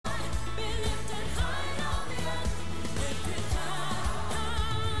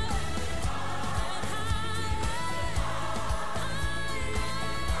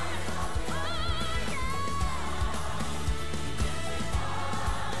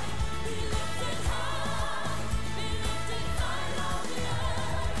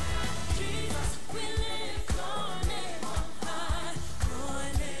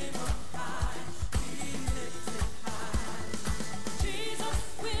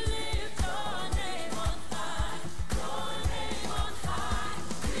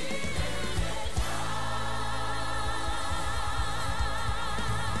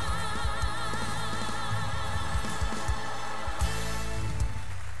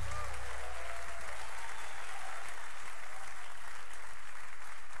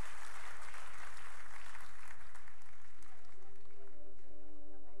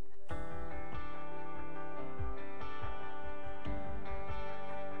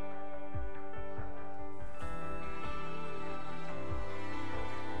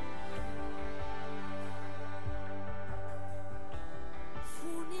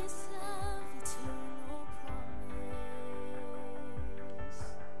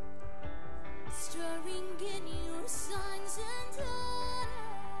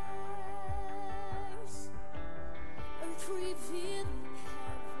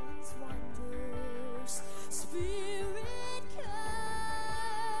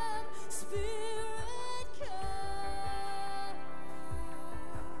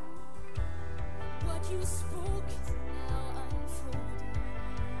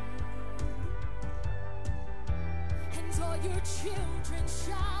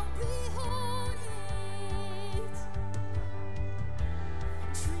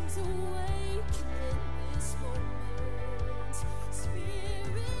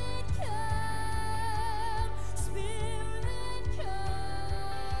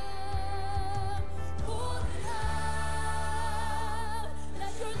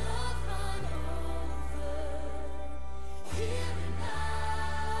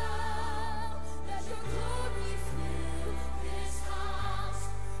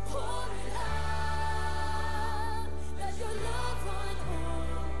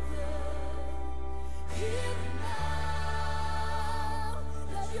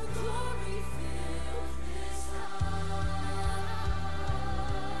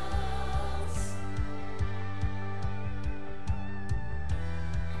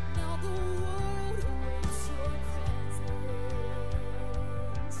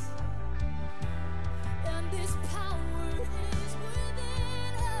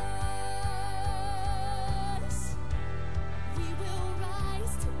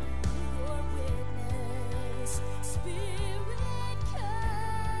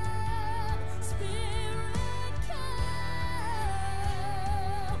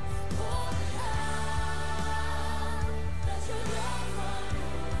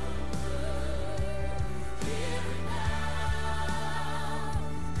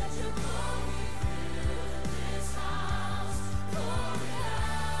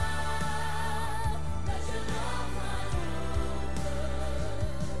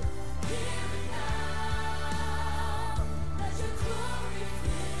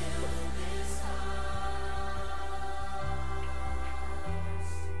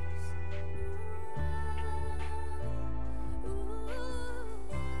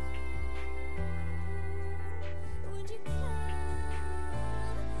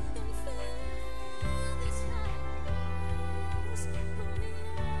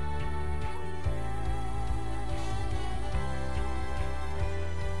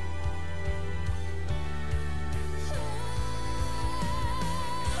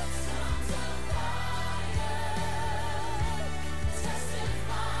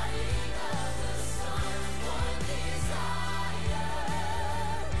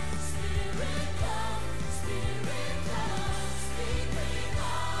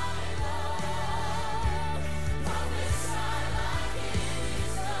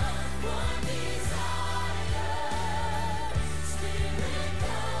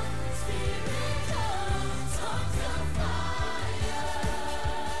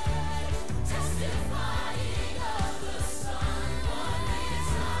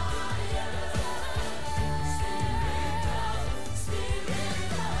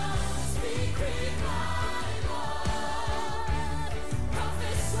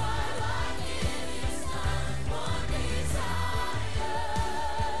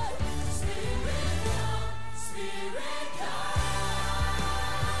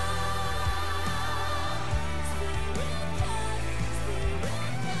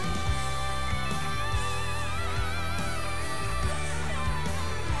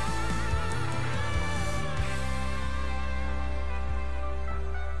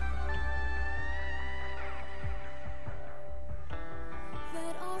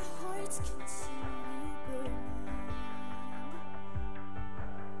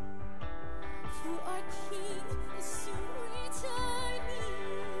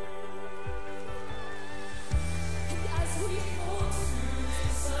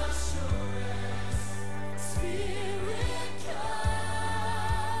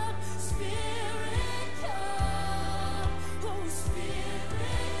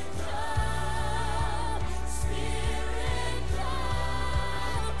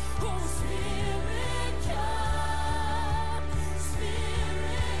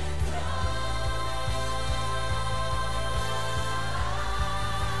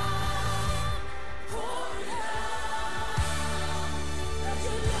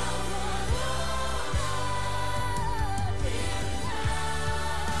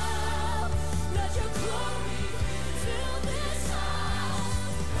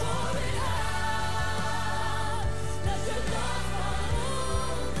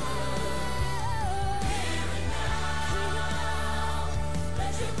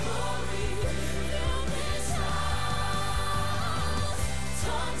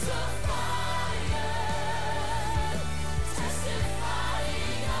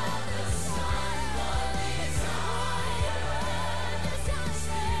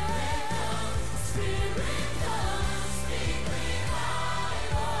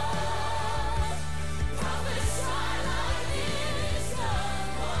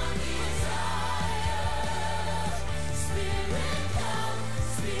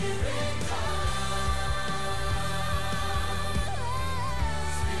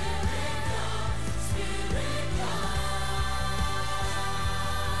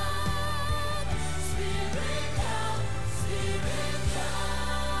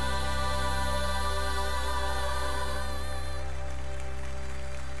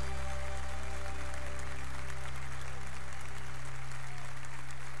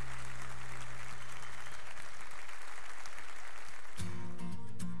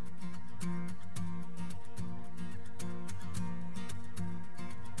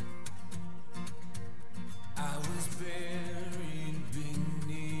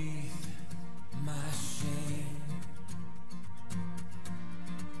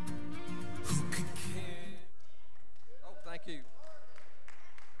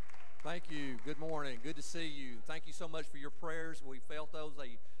Thank you. Good morning. Good to see you. Thank you so much for your prayers. We felt those.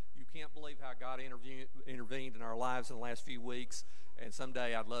 You can't believe how God intervened in our lives in the last few weeks. And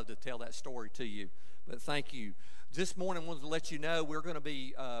someday I'd love to tell that story to you. But thank you. This morning I wanted to let you know we're going to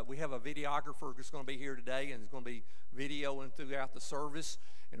be, we have a videographer who's going to be here today, and is going to be videoing throughout the service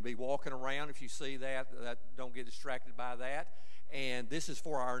and be walking around. If you see that, don't get distracted by that. And this is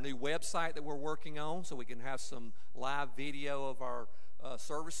for our new website that we're working on, so we can have some live video of our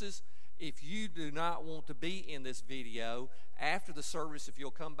services. If you do not want to be in this video, after the service, if you'll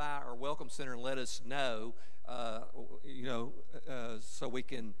come by our Welcome Center and let us know, so we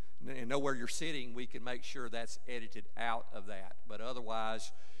can know where you're sitting, we can make sure that's edited out of that. But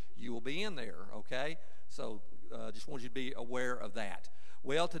otherwise, you will be in there, okay? So just want you to be aware of that.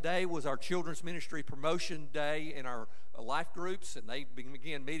 Well, today was our Children's Ministry Promotion Day in our life groups, and they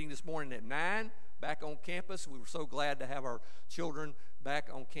began meeting this morning at 9 back on campus. We were so glad to have our children back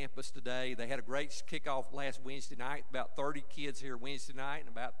on campus today. They had a great kickoff last Wednesday night, about 30 kids here Wednesday night and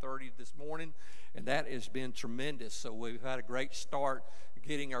about 30 this morning, and that has been tremendous. So we've had a great start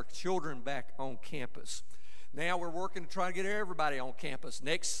getting our children back on campus. Now we're working to try to get everybody on campus.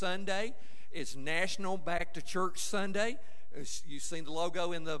 Next Sunday is National Back to Church Sunday. You've seen the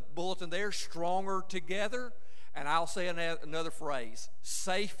logo in the bulletin there, Stronger Together. And I'll say another phrase,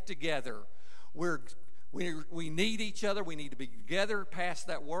 safe together. We need each other. We need to be together past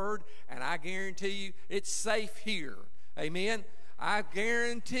that word. And I guarantee you it's safe here. Amen? I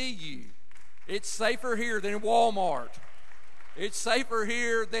guarantee you it's safer here than in Walmart. It's safer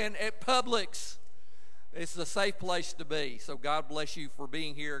here than at Publix. It's a safe place to be. So God bless you for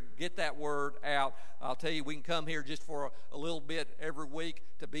being here. Get that word out. I'll tell you, we can come here just for a little bit every week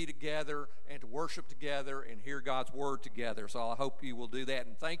to be together and to worship together and hear God's word together. So I hope you will do that.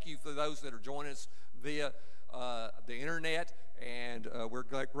 And thank you for those that are joining us via the internet. And we're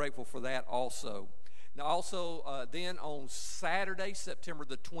grateful for that also. Now also, then on Saturday, September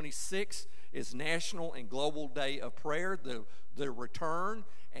the 26th, is National and Global Day of Prayer, the return.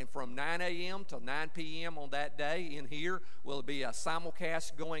 And from 9 a.m. till 9 p.m. on that day in here will be a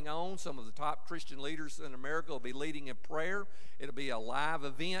simulcast going on. Some of the top Christian leaders in America will be leading in prayer. It'll be a live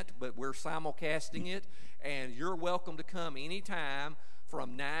event, but we're simulcasting it. And you're welcome to come anytime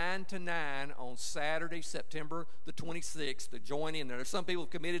from 9 to 9 on Saturday, September the 26th to join in. There's some people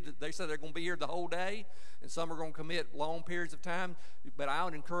committed, they said they're going to be here the whole day, and some are going to commit long periods of time, but I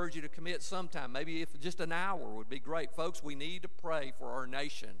would encourage you to commit sometime. Maybe if just an hour would be great. Folks, we need to pray for our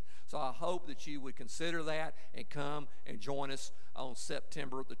nation. So I hope that you would consider that and come and join us on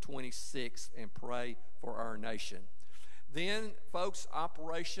September the 26th and pray for our nation. Then, folks,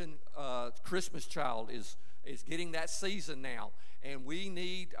 Operation Christmas Child is getting that season now. And we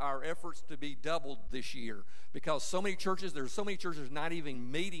need our efforts to be doubled this year because there's so many churches not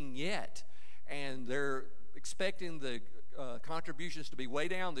even meeting yet. And they're expecting the contributions to be way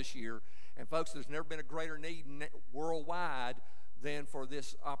down this year. And folks, there's never been a greater need worldwide than for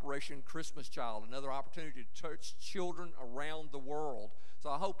this Operation Christmas Child, another opportunity to touch children around the world.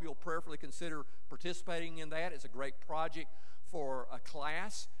 So I hope you'll prayerfully consider participating in that. It's a great project for a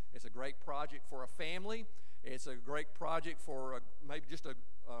class. It's a great project for a family. It's a great project for maybe just a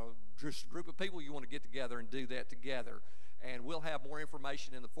group of people you want to get together and do that together. And we'll have more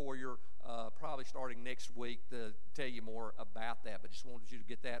information in the foyer probably starting next week to tell you more about that. But just wanted you to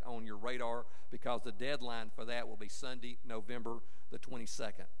get that on your radar because the deadline for that will be Sunday, November the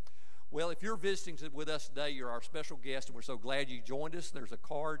 22nd. Well, if you're visiting with us today, you're our special guest, and we're so glad you joined us. There's a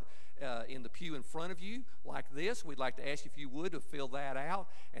card in the pew in front of you like this. We'd like to ask you if you would to fill that out.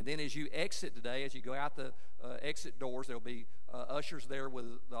 And then as you exit today, as you go out the exit doors, there'll be ushers there with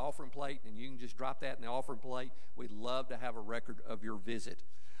the offering plate, and you can just drop that in the offering plate. We'd love to have a record of your visit.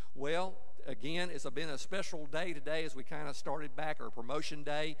 Well, again, it's been a special day today as we kind of started back our promotion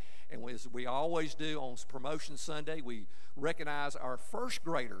day. And as we always do on Promotion Sunday, we recognize our first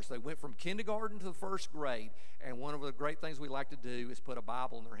graders. They went from kindergarten to the first grade. And one of the great things we like to do is put a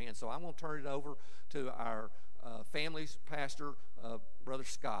Bible in their hands. So I'm going to turn it over to our family's pastor, Brother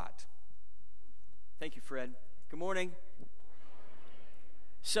Scott. Thank you, Fred. Good morning.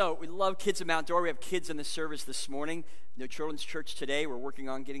 So we love kids at Mount Dora. We have kids in the service this morning. No children's church today. We're working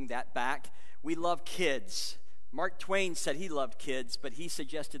on getting that back. We love kids. Mark Twain said he loved kids, but he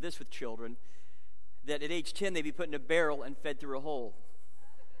suggested this with children, that at age 10 they be put in a barrel and fed through a hole.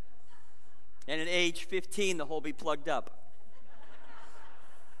 And at age 15 the hole be plugged up.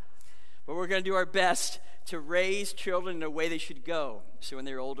 But we're going to do our best to raise children in a way they should go, so when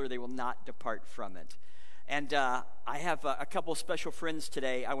they're older they will not depart from it. And I have a couple of special friends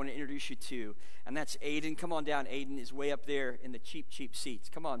today I want to introduce you to, and that's Aiden. Come on down. Aiden is way up there in the cheap seats.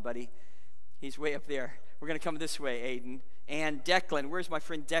 Come on, buddy. He's way up there. We're going to come this way, Aiden. And Declan. Where's my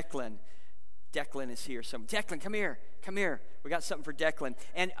friend Declan? Declan is here. So Declan, come here. Come here. We got something for Declan.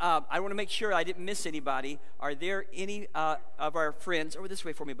 And I want to make sure I didn't miss anybody. Are there any of our friends, over this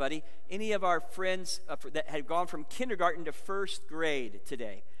way for me, buddy, any of our friends that have gone from kindergarten to first grade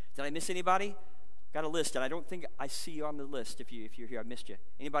today? Did I miss anybody? Got a list, and I don't think I see you on the list. If you're here, I missed you.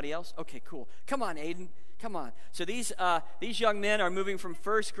 Anybody else? Okay, cool. Come on, Aiden. Come on. So these young men are moving from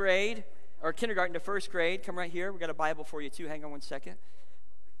first grade, or kindergarten to first grade. Come right here. We got a Bible for you, too. Hang on one second.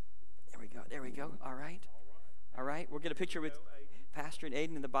 There we go. There we go. All right. All right. We'll get a picture with Pastor and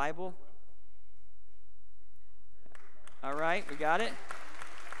Aiden in the Bible. All right. We got it.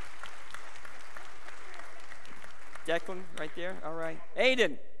 Declan, right there. All right.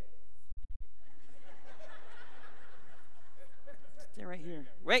 Aiden. Stay right here.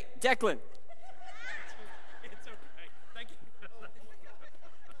 Wait, Declan. It's okay. Thank you.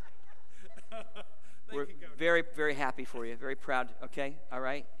 We're very, very happy for you. Very proud. Okay? All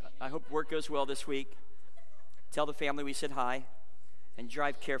right? I hope work goes well this week. Tell the family we said hi. And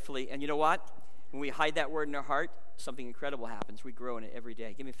drive carefully. And you know what? When we hide that word in our heart, something incredible happens. We grow in it every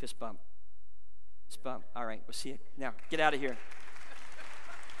day. Give me a fist bump. Fist bump. All right. We'll see you. Now, get out of here.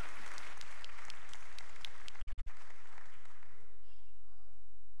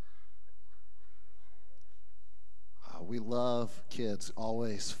 We love kids,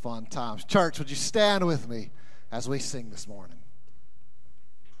 always fun times. Church, would you stand with me as we sing this morning?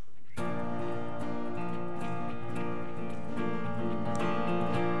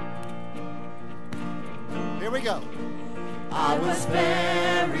 Here we go. I was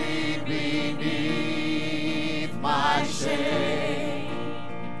buried beneath my shame.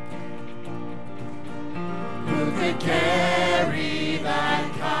 Who could carry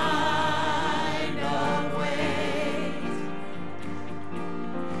that kind of weight?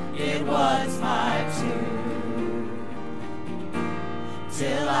 It was my tomb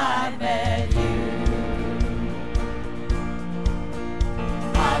till I met you.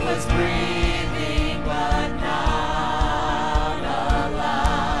 I was breathing but not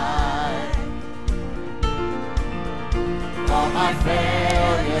alive. All my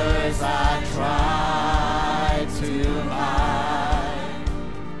failures I tried to hide.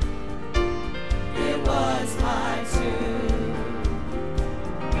 It was my tomb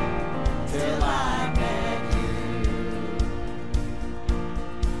till I met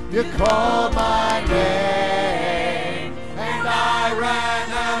you. You called my name and I ran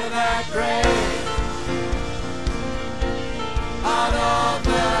out of that grave, out of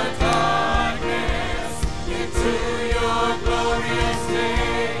the darkness into your glorious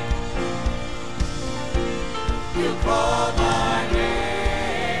day. You called my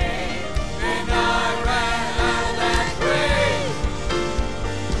name and I ran out of that grave,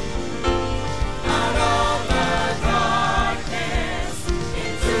 out of the darkness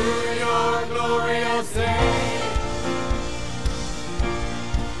into your glorious day.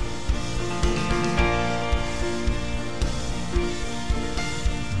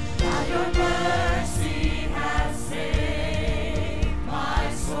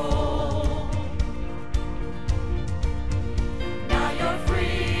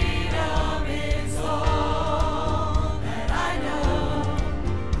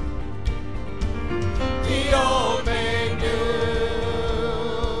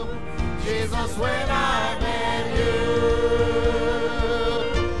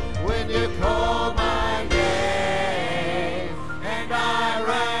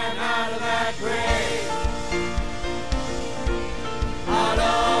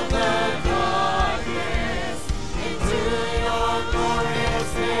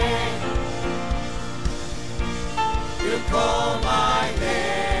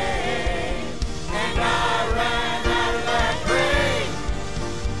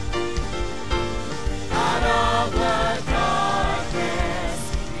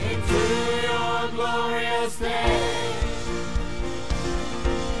 glorious day.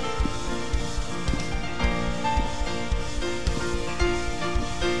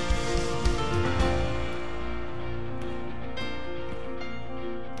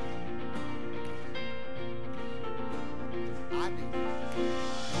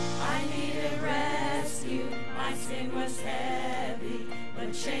 I needed rescue, my sin was heavy,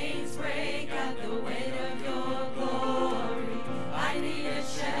 but chains break at the weight of your glory. I needed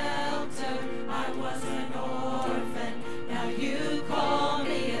shelter, I was an orphan, now you call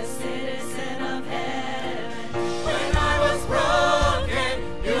me a citizen of heaven. When I was broken,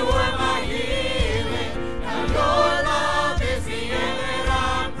 you were my healing. Now your love is the air that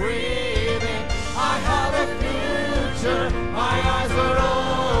I'm breathing. I have a future, my eyes are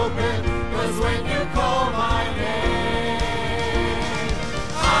open, 'cause when you call my name,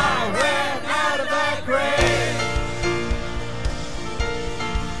 I ran out of that grave,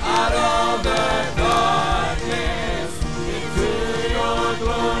 out of the darkness, into your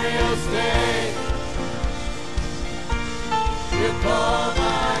glorious day. You call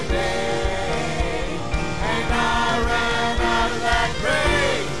my name, and I ran out of that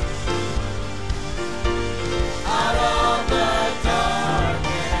grave, out of the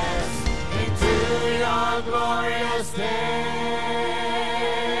darkness, into your glorious day.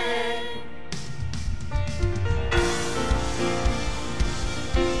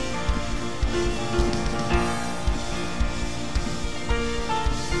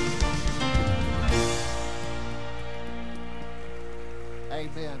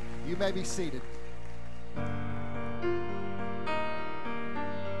 Amen. You may be seated.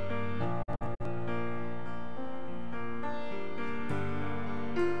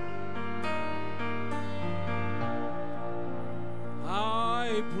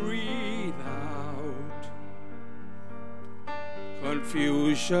 I breathe out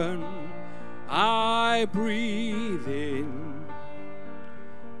confusion. I breathe in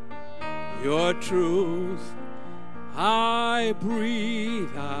your truth. I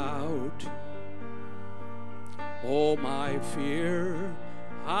breathe out all my fear.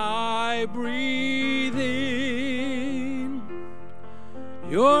 I breathe in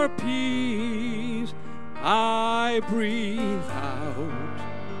your peace. I breathe out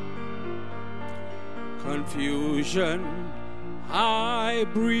confusion. I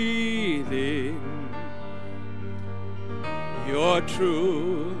breathe in your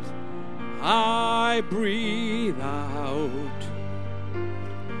truth. I breathe out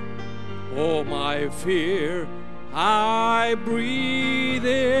all my fear. I breathe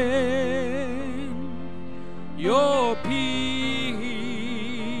in your peace.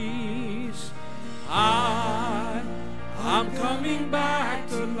 I'm coming back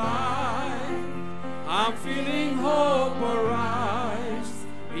to life. I'm feeling hope arise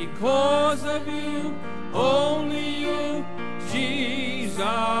because of you, only you, Jesus.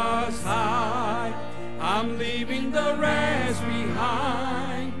 I'm leaving the rest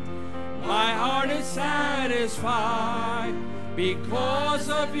behind. My heart is satisfied because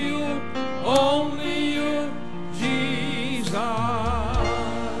of you, only you, Jesus.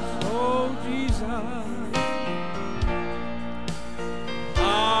 Oh, Jesus.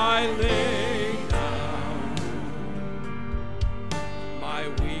 I lay down my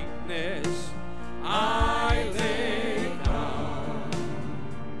weakness. I lay down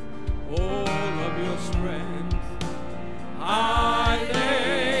all of your strength. I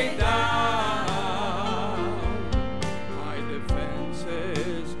lay down my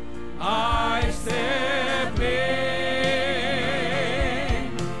defenses. I step in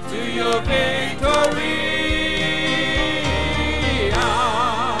to your victory.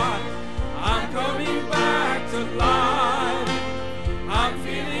 I'm coming back to life. I'm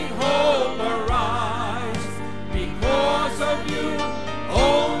feeling hope arise because of you,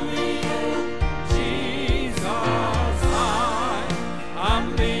 only you, Jesus. I'm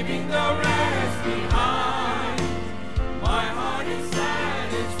leaving the rest behind. My heart is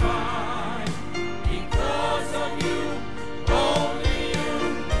satisfied because of you, only you,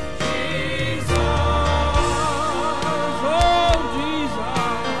 Jesus. Oh, Jesus.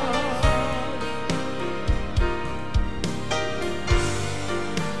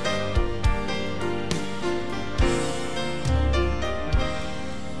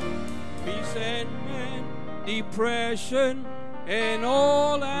 Resentment, depression, and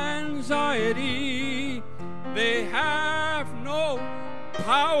all anxiety, they have no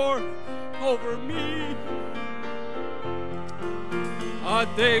power over me.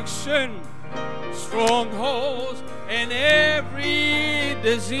 Addiction, strongholds, and every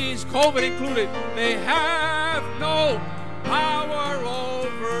disease, COVID included, they have no power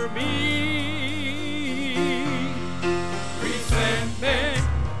over me.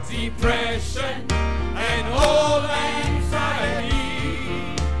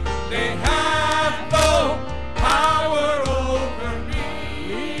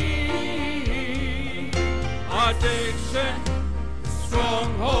 addiction,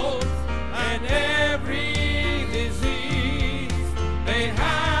 strongholds, and every disease. They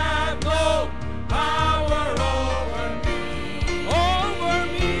have no power over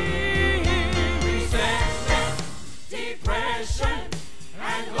me. Resentment, Depression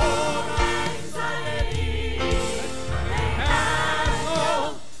and low anxiety. They have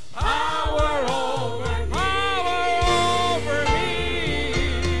no power over me.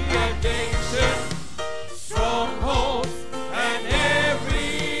 Addiction, strongholds, and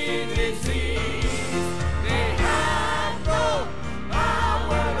every disease. They have no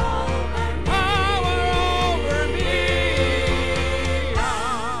power over me.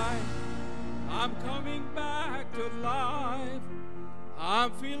 I'm coming back to life.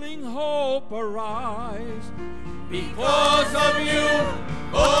 I'm feeling hope arise. Because of you,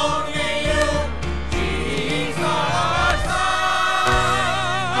 only you, Jesus.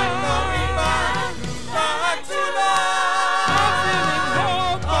 I'm coming back to life. I'm feeling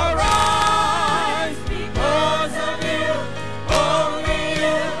hope arise. Because of you, only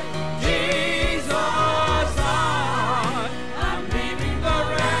you, Jesus. I'm leaving the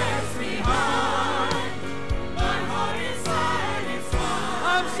rest behind. My heart is satisfied.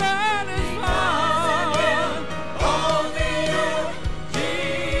 I'm satisfied. Only you,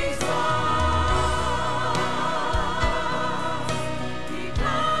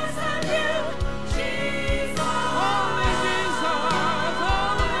 because of you, Jesus. Only Jesus,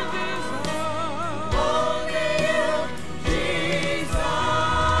 only Jesus. Only you, Jesus.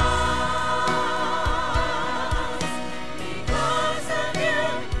 Because of you,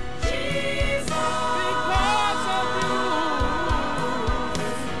 Jesus. Because of you,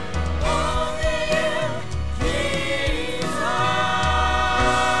 Only you,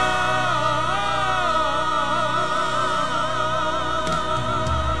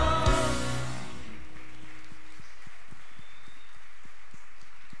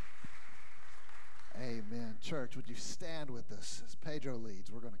 Amen. Church, would you stand with us as Pedro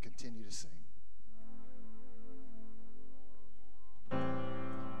leads? We're going to continue to sing.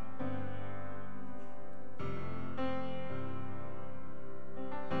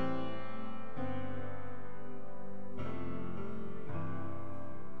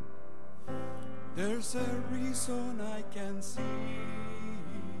 there's a reason I can see.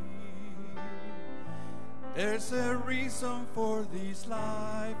 There's a reason for this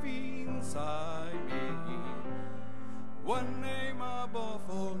life inside me. One name above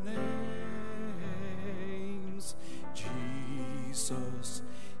all names. Jesus.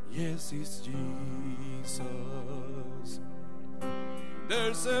 Yes, it's Jesus.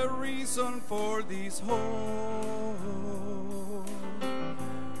 There's a reason for this hope.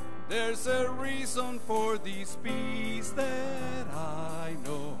 There's a reason for this peace that I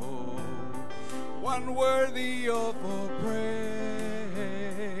know. One worthy of all praise.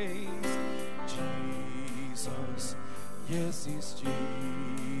 Jesus, yes, it's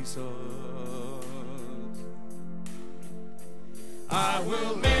Jesus. I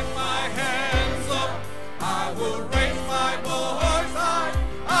will lift my hands up. I will raise my voice high.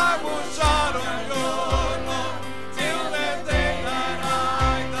 I will shout on your love till the day that I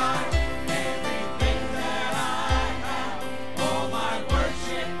die. Everything that I have, all my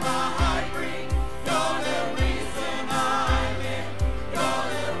worship I bring. You're the reason I live. You're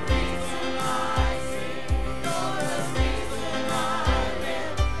the reason I sing. You're the reason I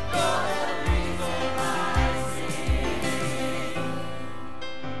live. You're the reason I sing.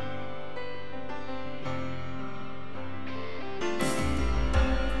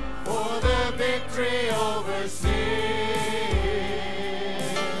 For the victory over sin,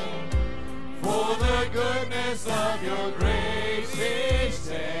 for the goodness of your grace each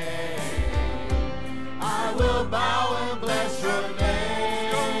day, I will bow and bless your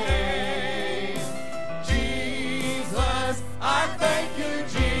name. Jesus, I thank you,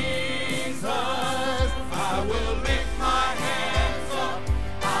 Jesus. I will lift my hands up.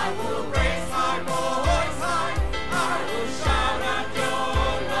 I will raise my voice high. I will shout at your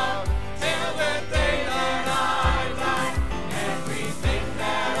love till the day that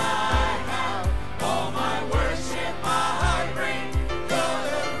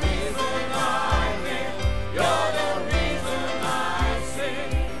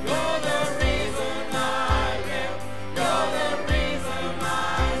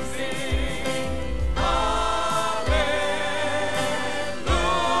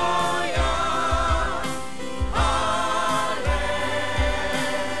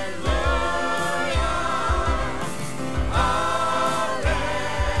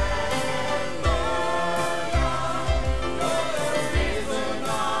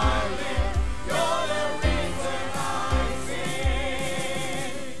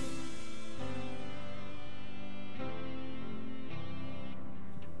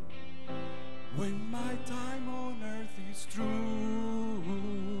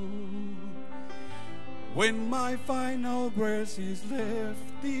When my final breath is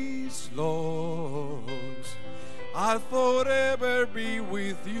left these lungs, I'll forever be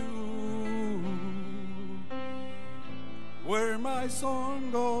with you. Where my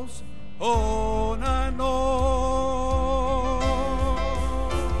song goes on and on.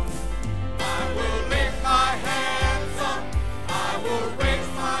 I will lift my hands up, I will raise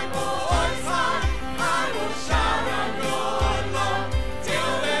my voice high, I will shout on your love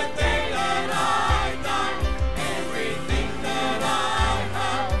till the day that I die. Everything that I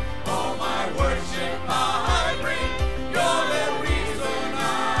have, all my worship I bring. You're the reason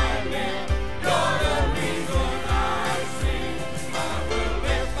I live, you're the reason I sing. I will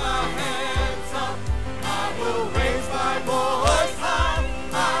lift my hands up, I will raise my voice high,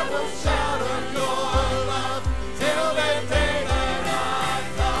 I will shout of your love till the day that I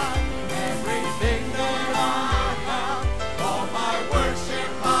die. Everything that I have, all my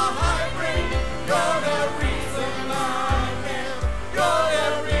worship I bring. You're the reason I live, you're the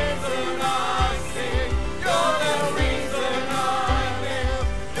reason I sing. You're the reason I live,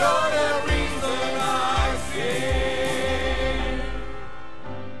 you're the reason I sing.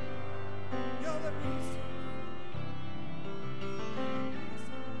 You're the reason.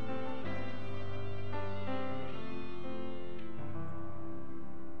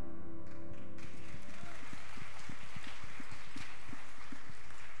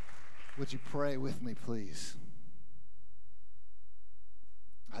 Would you pray with me, please?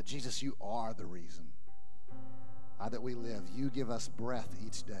 Jesus, you are the reason that we live. You give us breath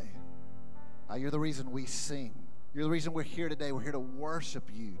each day. You're the reason we sing. You're the reason we're here today. We're here to worship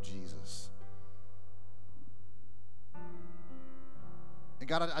you, Jesus. And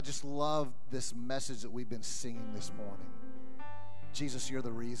God, I just love this message that we've been singing this morning. Jesus, you're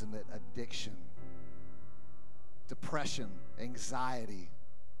the reason that addiction, depression, anxiety,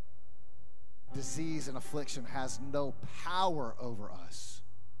 disease, and affliction has no power over us.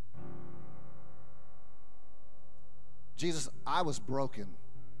 Jesus, I was broken.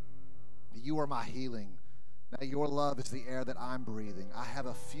 You are my healing. Now your love is the air that I'm breathing. I have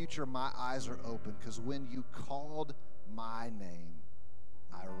a future. My eyes are open because when you called my name,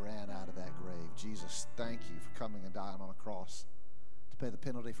 I ran out of that grave. Jesus, thank you for coming and dying on a cross to pay the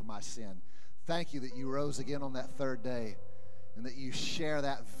penalty for my sin. Thank you that you rose again on that third day and that you share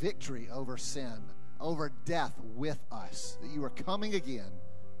that victory over sin, over death with us, that you are coming again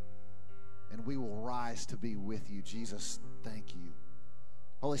and we will rise to be with you. Jesus, thank you.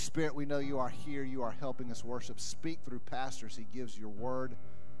 Holy Spirit, we know you are here. You are helping us worship. Speak through pastors. He gives your word.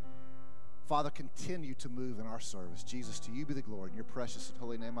 Father, continue to move in our service. Jesus, to you be the glory. In your precious and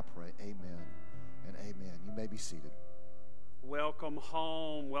holy name I pray. Amen and amen. You may be seated. Welcome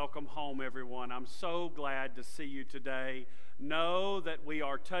home, everyone. I'm so glad to see you today. Know that we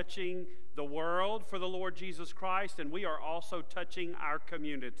are touching the world for the Lord Jesus Christ, and we are also touching our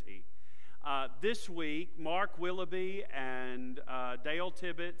community. This week, Mark Willoughby and Dale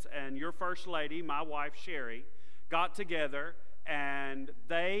Tibbetts and your First Lady, my wife Sherry, got together and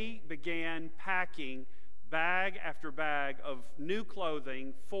they began packing bag after bag of new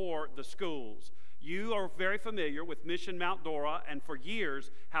clothing for the schools. You are very familiar with Mission Mount Dora and for years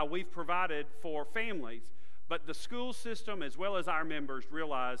how we've provided for families. But the school system as well as our members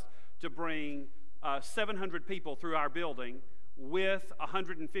realized to bring 700 people through our building with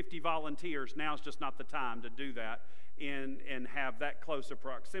 150 volunteers, now is just not the time to do that and have that close a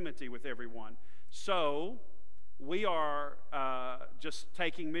proximity with everyone. So we are just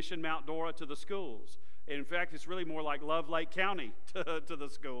taking Mission Mount Dora to the schools. In fact, it's really more like Love Lake County to the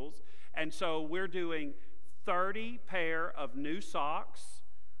schools. And so we're doing 30 pair of new socks,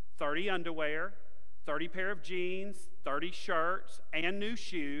 30 underwear, 30 pair of jeans, 30 shirts, and new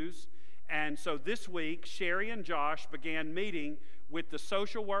shoes. And so this week, Sherry and Josh began meeting with the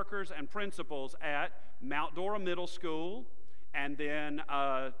social workers and principals at Mount Dora Middle School, and then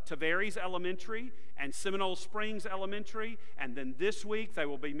Tavares Elementary and Seminole Springs Elementary. And then this week, they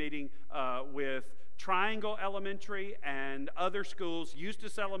will be meeting with Triangle Elementary and other schools.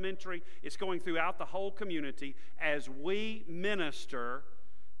 Eustis Elementary. It's going throughout the whole community as we minister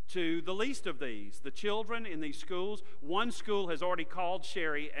to the least of these, the children in these schools. One school has already called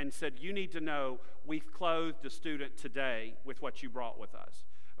Sherry and said, you need to know we've clothed a student today with what you brought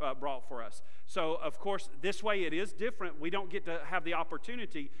for us. So, of course, this way it is different. We don't get to have the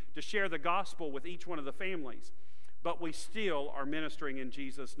opportunity to share the gospel with each one of the families, but we still are ministering in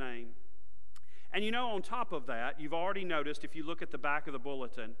Jesus' name. And you know, on top of that, you've already noticed, if you look at the back of the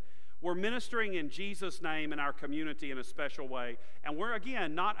bulletin, we're ministering in Jesus' name in our community in a special way. And we're,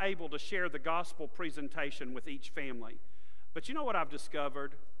 again, not able to share the gospel presentation with each family. But you know what I've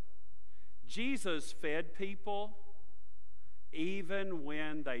discovered? Jesus fed people even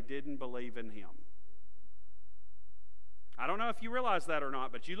when they didn't believe in him. I don't know if you realize that or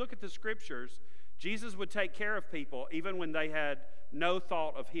not, but you look at the scriptures, Jesus would take care of people even when they had no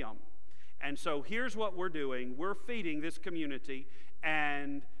thought of him. And so here's what we're doing. We're feeding this community,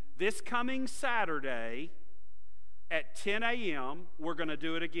 and this coming Saturday at 10 a.m., we're going to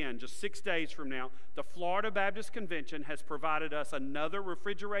do it again, just 6 days from now. The Florida Baptist Convention has provided us another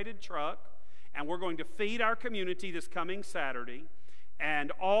refrigerated truck, and we're going to feed our community this coming Saturday.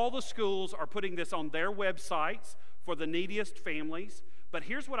 And all the schools are putting this on their websites for the neediest families. But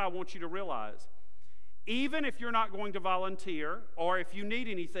here's what I want you to realize. Even if you're not going to volunteer, or if you need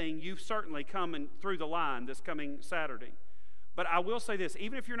anything, you certainly come through the line this coming Saturday. But I will say this,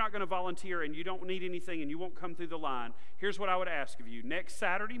 even if you're not going to volunteer and you don't need anything and you won't come through the line, here's what I would ask of you. Next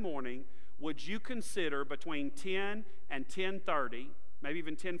Saturday morning, would you consider between 10 and 10:30, maybe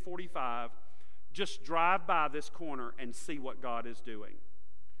even 10:45, just drive by this corner and see what God is doing?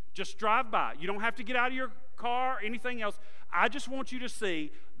 Just drive by. You don't have to get out of your car or anything else. I just want you to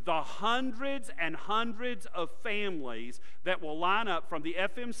see the hundreds and hundreds of families that will line up from the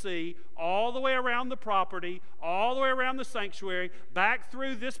FMC all the way around the property, all the way around the sanctuary, back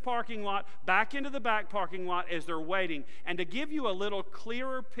through this parking lot, back into the back parking lot as they're waiting. And to give you a little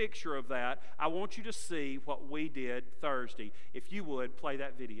clearer picture of that, I want you to see what we did Thursday. If you would, play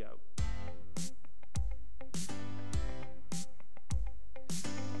that video.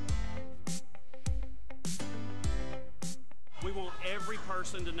 We want every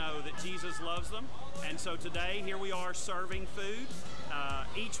person to know that Jesus loves them. And so today, here we are serving food.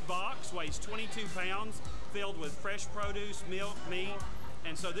 Each box weighs 22 pounds, filled with fresh produce, milk, meat.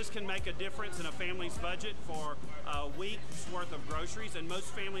 And so this can make a difference in a family's budget for a week's worth of groceries. And most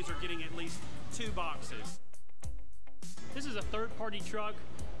families are getting at least 2 boxes. This is a third-party truck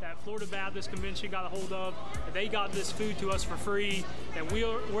that Florida Baptist Convention got a hold of. They got this food to us for free, and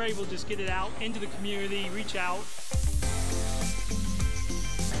we're able to just get it out into the community, reach out.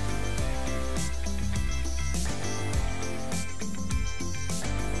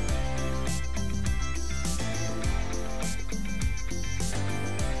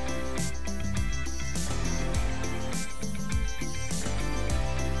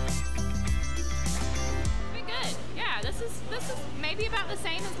 This is maybe about the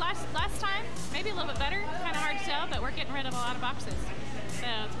same as last time, maybe a little bit better, kind of hard to tell, but we're getting rid of a lot of boxes, so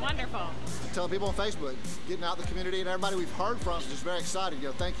it's wonderful. Telling people on Facebook, getting out in the community, and everybody we've heard from is just very excited.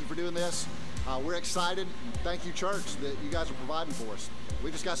 Thank you for doing this. We're excited. Thank you, church, that you guys are providing for us.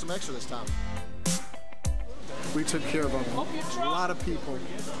 We just got some extra this time. We took care of a lot of people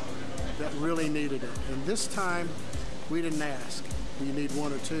that really needed it, and this time we didn't ask. You need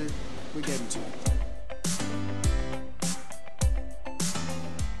 1 or 2, we gave them 2.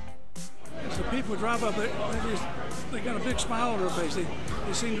 So people drive up, they got a big smile on their face.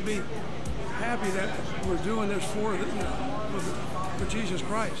 They seem to be happy that we're doing this for Jesus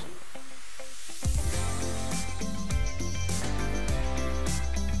Christ.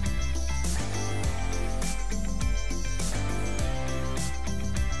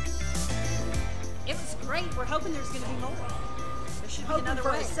 It was great. We're hoping there's going to be more. There should be another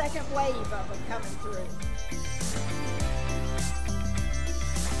wave. A second wave of them coming through.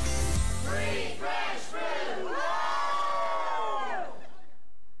 Free fresh fruit! Woo!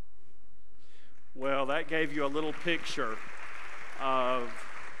 Well, that gave you a little picture of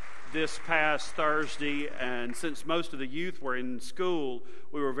this past Thursday, and since most of the youth were in school,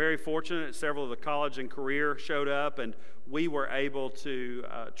 we were very fortunate. Several of the college and career showed up, and we were able to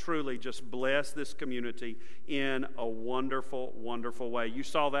truly just bless this community in a wonderful, wonderful way. You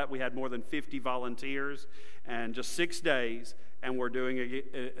saw that. We had more than 50 volunteers, and just 6 days, and we're doing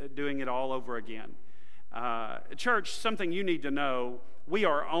it all over again. Church, something you need to know, we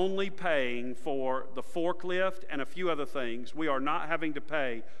are only paying for the forklift and a few other things. We are not having to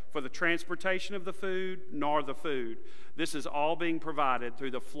pay for the transportation of the food nor the food. This is all being provided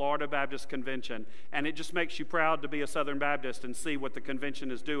through the Florida Baptist Convention, and it just makes you proud to be a Southern Baptist and see what the convention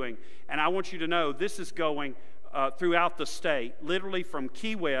is doing. And I want you to know this is going throughout the state, literally from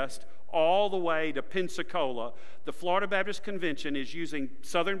Key West all the way to Pensacola. The Florida Baptist Convention is using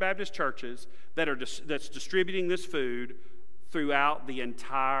Southern Baptist churches that's distributing this food throughout the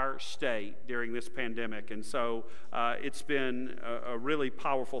entire state during this pandemic. And so it's been a really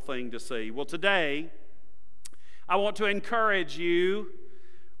powerful thing to see. Well, today, I want to encourage you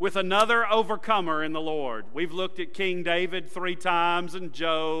with another overcomer in the Lord. We've looked at King David 3 times and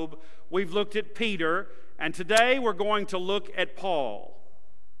Job. We've looked at Peter. And today we're going to look at Paul.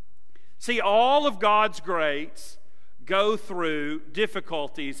 See, all of God's greats, go through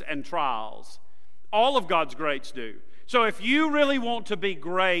difficulties and trials. All of God's greats do. So if you really want to be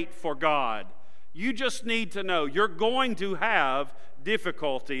great for God, you just need to know you're going to have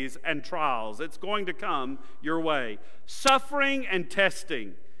difficulties and trials. It's going to come your way. Suffering and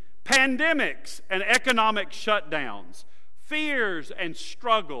testing, pandemics and economic shutdowns, fears and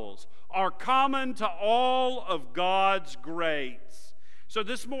struggles are common to all of God's greats. So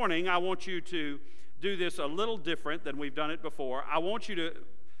this morning, I want you to do this a little different than we've done it before. I want you to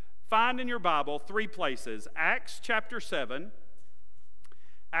find in your Bible 3 places. Acts chapter 7.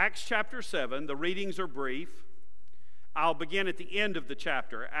 Acts chapter 7. The readings are brief. I'll begin at the end of the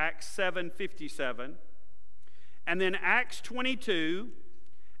chapter, Acts 7:57. And then Acts 22.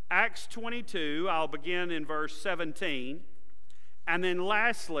 Acts 22, I'll begin in verse 17. And then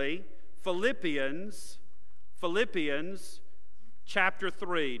lastly, Philippians chapter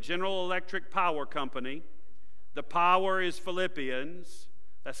 3, General Electric Power Company. The power is Philippians.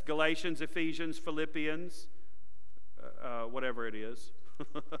 That's Galatians, Ephesians, Philippians, whatever it is.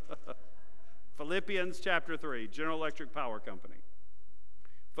 Philippians chapter 3, General Electric Power Company.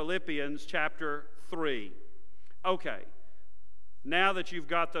 Philippians chapter 3. Okay, now that you've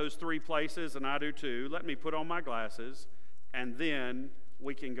got those 3 places, and I do too, let me put on my glasses, and then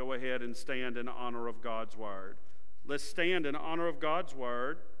we can go ahead and stand in honor of God's Word. Let's stand in honor of God's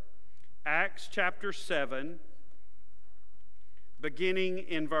Word. Acts chapter 7, beginning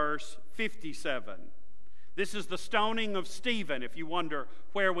in verse 57. This is the stoning of Stephen, if you wonder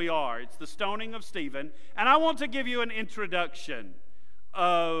where we are. It's the stoning of Stephen. And I want to give you an introduction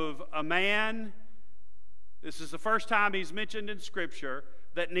of a man. This is the first time he's mentioned in Scripture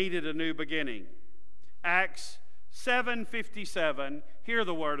that needed a new beginning. Acts 7:57, hear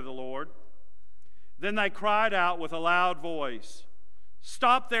the word of the Lord. Then they cried out with a loud voice,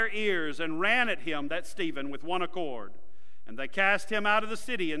 stopped their ears, and ran at him, that's Stephen, with one accord. And they cast him out of the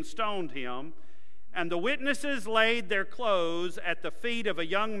city and stoned him. And the witnesses laid their clothes at the feet of a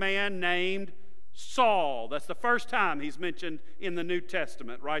young man named Saul. That's the first time he's mentioned in the New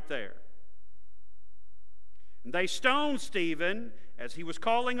Testament, right there. And they stoned Stephen as he was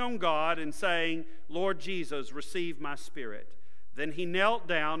calling on God and saying, Lord Jesus, receive my spirit. Then he knelt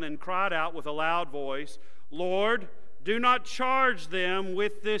down and cried out with a loud voice, Lord, do not charge them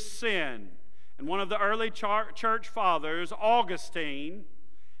with this sin. And one of the early church fathers, Augustine,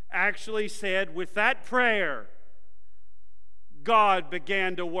 actually said, with that prayer, God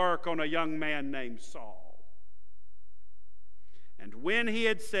began to work on a young man named Saul. And when he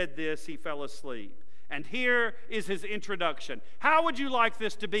had said this, he fell asleep. And here is his introduction. How would you like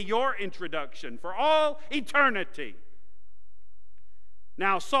this to be your introduction for all eternity?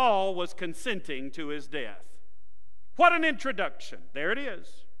 Now Saul was consenting to his death. What an introduction. There it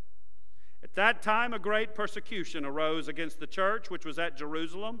is. At that time, a great persecution arose against the church, which was at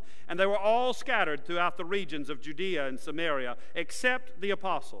Jerusalem, and they were all scattered throughout the regions of Judea and Samaria, except the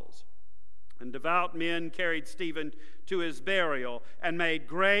apostles. And devout men carried Stephen to his burial and made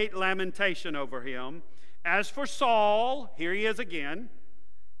great lamentation over him. As for Saul, here he is again,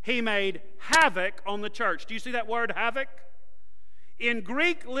 he made havoc on the church. Do you see that word, havoc? In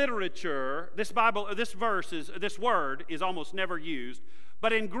Greek literature, this word is almost never used.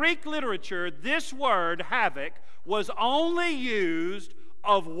 But in Greek literature, this word, havoc, was only used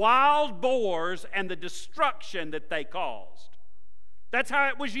of wild boars and the destruction that they caused. That's how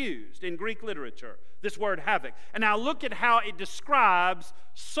it was used in Greek literature, this word havoc. And now look at how it describes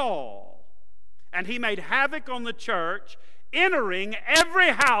Saul. And he made havoc on the church, entering every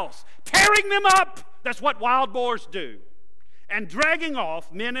house, tearing them up. That's what wild boars do. And dragging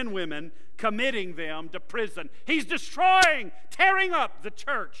off men and women, committing them to prison. He's destroying, tearing up the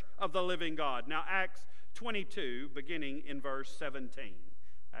church of the living God. Now, Acts 22, beginning in verse 17.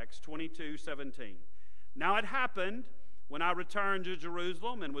 Acts 22:17. Now it happened when I returned to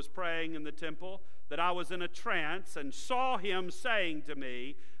Jerusalem and was praying in the temple that I was in a trance and saw him saying to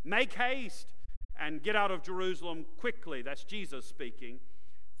me, make haste and get out of Jerusalem quickly. That's Jesus speaking.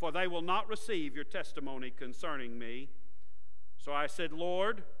 For they will not receive your testimony concerning me. So I said,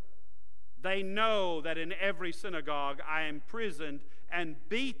 Lord, they know that in every synagogue I am imprisoned and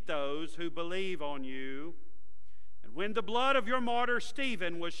beat those who believe on you. And when the blood of your martyr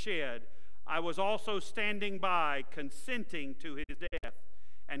Stephen was shed, I was also standing by, consenting to his death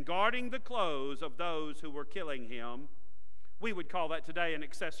and guarding the clothes of those who were killing him. We would call that today an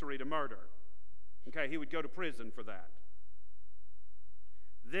accessory to murder. Okay, he would go to prison for that.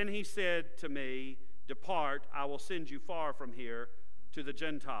 Then he said to me, depart, I will send you far from here to the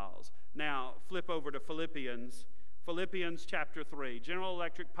Gentiles. Now, flip over to Philippians chapter 3. General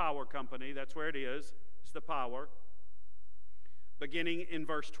Electric Power Company, that's where it is. It's the power. beginning in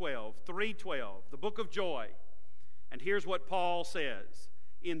verse 12, 3:12, the book of joy. And here's what Paul says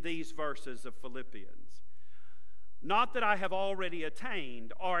in these verses of Philippians. Not that I have already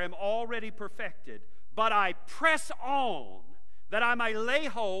attained or am already perfected, but I press on that I may lay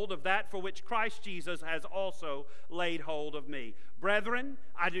hold of that for which Christ Jesus has also laid hold of me. Brethren,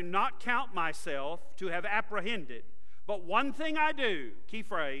 I do not count myself to have apprehended, but one thing I do, key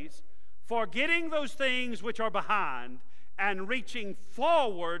phrase, forgetting those things which are behind and reaching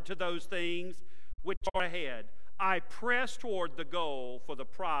forward to those things which are ahead, I press toward the goal for the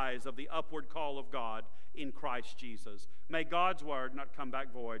prize of the upward call of God in Christ Jesus. May God's word not come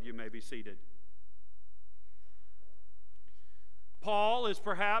back void. You may be seated. Paul is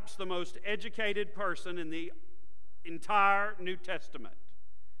perhaps the most educated person in the entire New Testament.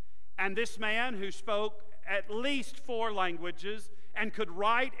 And this man who spoke at least 4 languages and could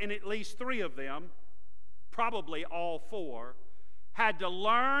write in at least 3 of them, probably all 4, had to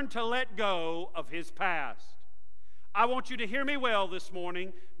learn to let go of his past. I want you to hear me well this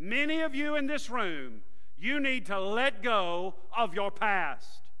morning. Many of you in this room, you need to let go of your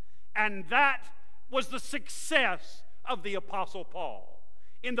past. And that was the success of the Apostle Paul.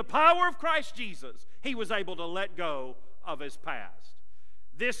 In the power of Christ Jesus, he was able to let go of his past.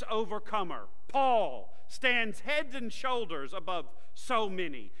 This overcomer, Paul, stands head and shoulders above so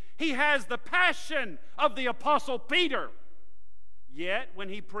many. He has the passion of the Apostle Peter. Yet, when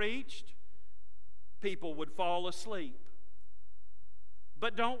he preached, people would fall asleep.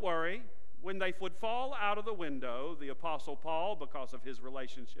 But don't worry, when they would fall out of the window, the Apostle Paul, because of his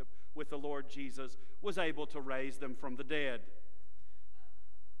relationship with the Lord Jesus, was able to raise them from the dead.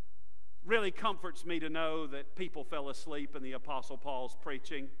 Really comforts me to know that people fell asleep in the Apostle Paul's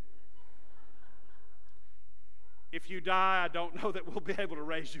preaching. If you die, I don't know that we'll be able to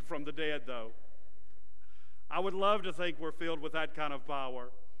raise you from the dead, though. I would love to think we're filled with that kind of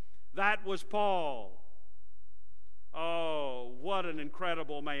power. That was Paul. Oh, what an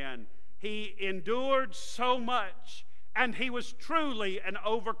incredible man. He endured so much, and he was truly an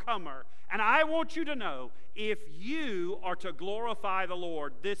overcomer. And I want you to know, if you are to glorify the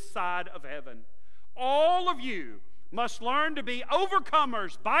Lord this side of heaven, all of you must learn to be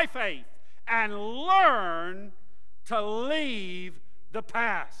overcomers by faith and learn to leave the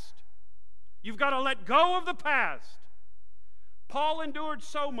past. You've got to let go of the past. Paul endured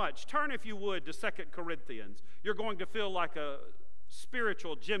so much. Turn, if you would, to 2 Corinthians. You're going to feel like a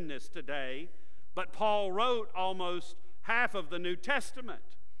spiritual gymnast today, but Paul wrote almost half of the New Testament.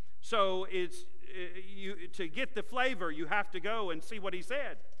 So to get the flavor, you have to go and see what he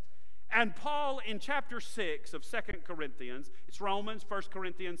said. And Paul, in chapter 6 of 2 Corinthians, it's Romans, 1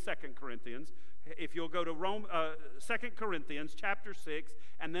 Corinthians, 2 Corinthians. If you'll go to 2 Corinthians chapter 6,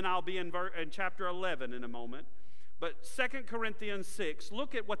 and then I'll be in chapter 11 in a moment. But 2 Corinthians 6,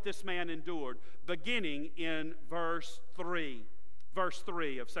 look at what this man endured, beginning in verse 3. Verse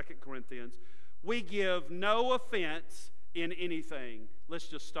 3 of 2 Corinthians. We give no offense in anything. Let's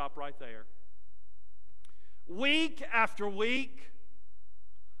just stop right there. Week after week,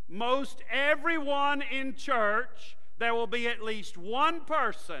 most everyone in church, there will be at least one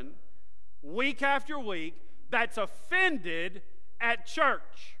person, week after week, that's offended at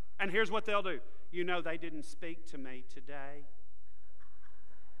church. And here's what they'll do. You know, they didn't speak to me today.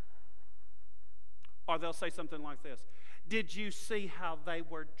 Or they'll say something like this. Did you see how they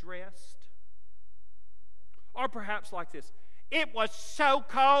were dressed? Or perhaps like this. It was so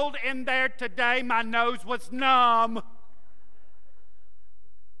cold in there today, my nose was numb.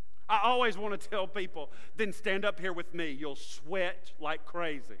 I always want to tell people, then stand up here with me. You'll sweat like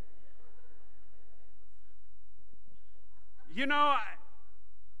crazy. You know,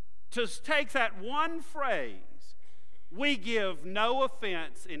 to take that one phrase, we give no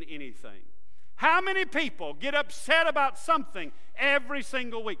offense in anything. How many people get upset about something every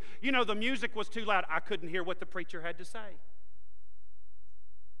single week? You know, the music was too loud. I couldn't hear what the preacher had to say.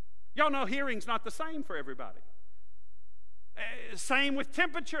 Y'all know hearing's not the same for everybody. Same with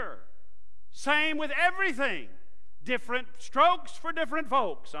temperature. Same with everything. Different strokes for different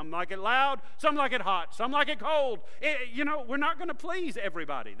folks. Some like it loud, some like it hot, some like it cold. You know, we're not going to please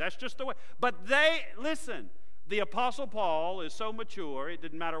everybody. That's just the way. But listen, the Apostle Paul is so mature, it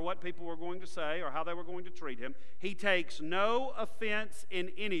didn't matter what people were going to say or how they were going to treat him. He takes no offense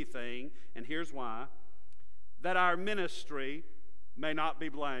in anything, and here's why, that our ministry may not be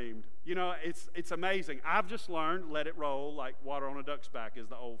blamed. You know, it's amazing. I've just learned, let it roll, like water on a duck's back is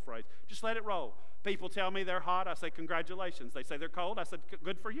the old phrase. Just let it roll. People tell me they're hot, I say congratulations. They say they're cold, I said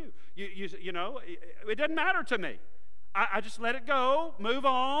good for you. You know, it doesn't matter to me. I just let it go, move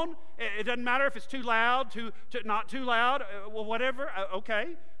on. It doesn't matter if it's too loud, not too loud, well, whatever.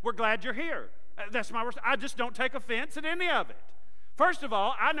 Okay, we're glad you're here. That's my response. I just don't take offense at any of it. First of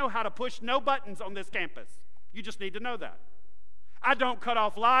all, I know how to push no buttons on this campus. You just need to know that. I don't cut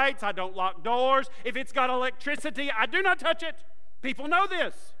off lights. I don't lock doors. If it's got electricity, I do not touch it. People know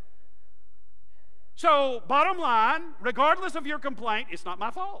this. So, bottom line, regardless of your complaint, it's not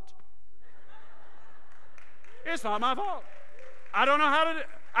my fault. It's not my fault. I don't know how to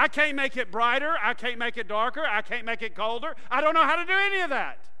I can't make it brighter. I can't make it darker. I can't make it colder. I don't know how to do any of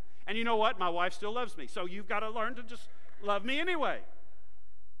that. And you know what? My wife still loves me. So you've got to learn to just love me anyway.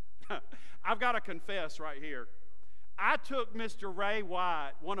 I've got to confess right here. I took Mr. Ray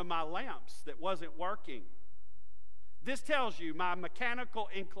White one of my lamps that wasn't working. This tells you my mechanical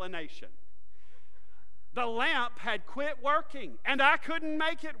inclination. The lamp had quit working, and I couldn't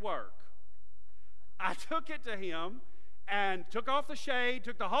make it work. I took it to him and took off the shade,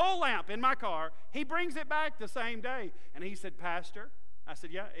 took the whole lamp in my car. He brings it back the same day, and he said, "Pastor," I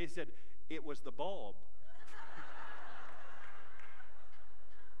said, "Yeah." He said, "It was the bulb."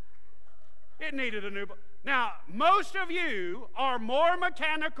 It needed a new bulb. Now, most of you are more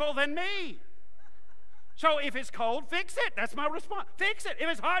mechanical than me. So if it's cold, fix it. That's my response. Fix it. If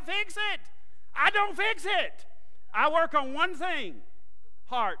it's hot, fix it. I don't fix it. I work on one thing: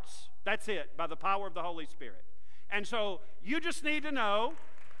 hearts. That's it, by the power of the Holy Spirit. And so you just need to know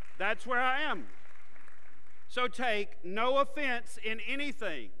that's where I am. So take no offense in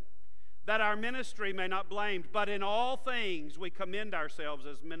anything, that our ministry may not blamed, but in all things we commend ourselves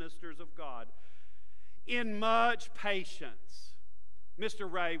as ministers of God in much patience.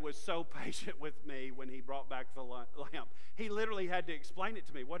 Mr. Ray was so patient with me when he brought back the lamp. He literally had to explain it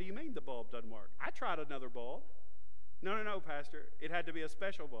to me. "What do you mean the bulb doesn't work?" "I tried another bulb." No, Pastor. It had to be a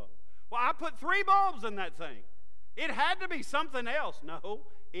special bulb." "Well, I put 3 bulbs in that thing. It had to be something else." "No,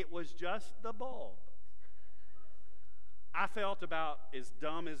 it was just the bulb." I felt about as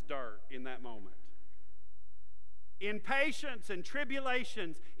dumb as dirt in that moment. In patience and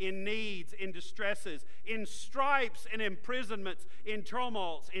tribulations, in needs, in distresses, in stripes and imprisonments, in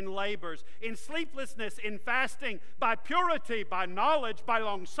tumults, in labors, in sleeplessness, in fasting, by purity, by knowledge, by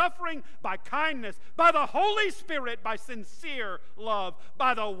long-suffering, by kindness, by the Holy Spirit, by sincere love,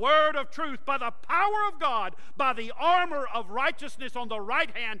 by the word of truth, by the power of God, by the armor of righteousness on the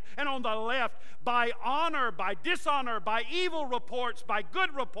right hand and on the left, by honor, by dishonor, by evil reports, by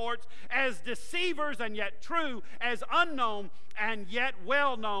good reports, as deceivers and yet true, as unknown and yet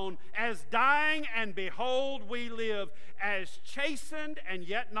well known, as dying and behold we live, as chastened and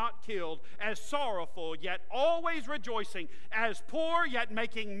yet not killed, as sorrowful yet always rejoicing, as poor yet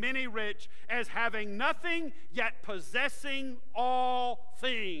making many rich, as having nothing yet possessing all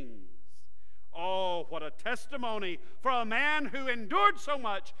things. Oh, what a testimony for a man who endured so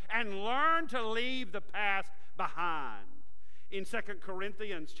much and learned to leave the past behind. In 2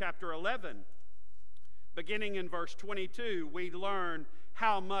 Corinthians chapter 11, beginning in verse 22, we learn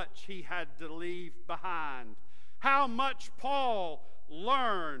how much he had to leave behind, how much Paul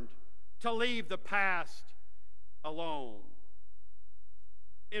learned to leave the past alone.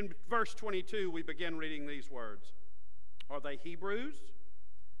 In verse 22, we begin reading these words. Are they Hebrews?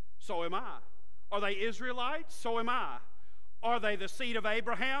 So am I. Are they Israelites? So am I. Are they the seed of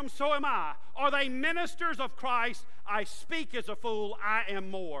Abraham? So am I. Are they ministers of Christ? I speak as a fool, I am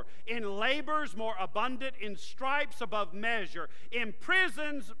more. In labors more abundant, in stripes above measure, in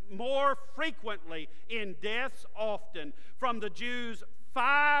prisons more frequently, in deaths often. From the Jews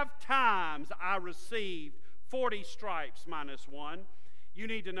 5 times I received 40 stripes minus 1. You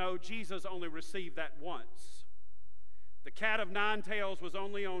need to know Jesus only received that once. The cat of 9 tails was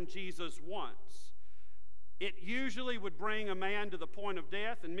only on Jesus once. It usually would bring a man to the point of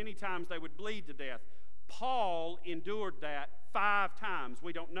death, and many times they would bleed to death. Paul endured that 5 times.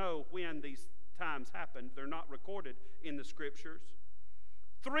 We don't know when these times happened. They're not recorded in the scriptures.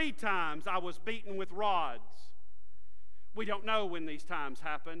 3 times I was beaten with rods. We don't know when these times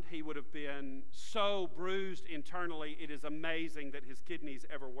happened. He would have been so bruised internally, it is amazing that his kidneys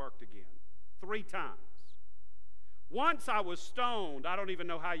ever worked again. 3 times. Once I was stoned. I don't even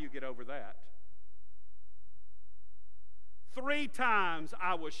know how you get over that. 3 times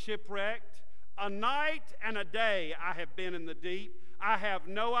I was shipwrecked. A night and a day I have been in the deep. I have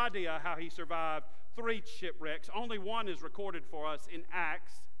no idea how he survived 3 shipwrecks. Only one is recorded for us in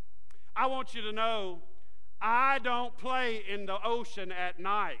Acts. I want you to know, I don't play in the ocean at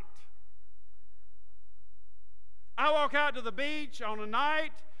night. I walk out to the beach on a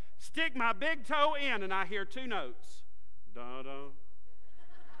night, stick my big toe in, and I hear 2 notes. Da-da.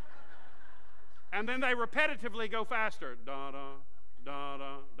 And then they repetitively go faster. Da-da,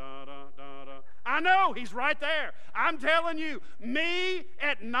 da-da, da-da, da-da. I know, he's right there. I'm telling you, me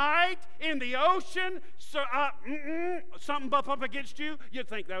at night in the ocean, so, something buff up against you, you'd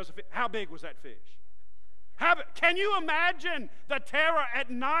think that was a fish. How big was that fish? Can you imagine the terror at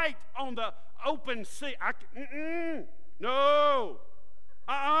night on the open sea? No.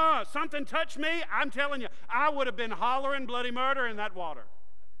 Something touched me, I'm telling you, I would have been hollering bloody murder in that water.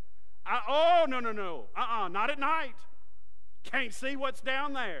 No. Not at night. Can't see what's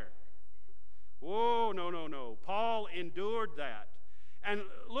down there. Oh, no. Paul endured that. And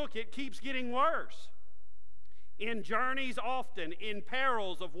look, it keeps getting worse. In journeys often, in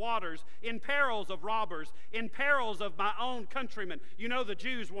perils of waters, in perils of robbers, in perils of my own countrymen. You know the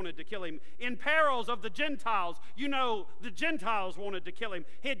Jews wanted to kill him. In perils of the Gentiles. You know the Gentiles wanted to kill him.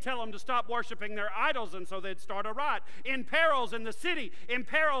 He'd tell them to stop worshiping their idols, and so they'd start a riot. In perils in the city, in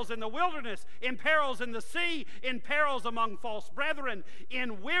perils in the wilderness, in perils in the sea, in perils among false brethren,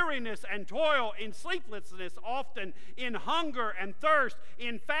 in weariness and toil, in sleeplessness often, in hunger and thirst,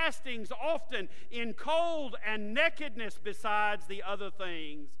 in fastings often, in cold and nakedness, besides the other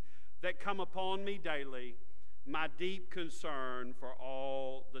things that come upon me daily, my deep concern for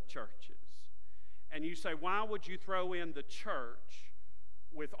all the churches. And you say, why would you throw in the church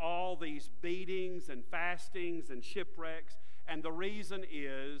with all these beatings and fastings and shipwrecks? And the reason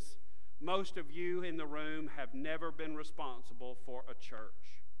is, most of you in the room have never been responsible for a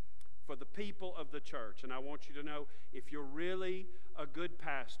church, for the people of the church. And I want you to know, if you're really a good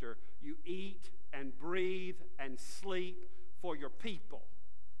pastor, you eat and breathe and sleep for your people.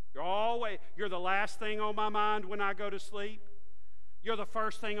 You're the last thing on my mind when I go to sleep. You're the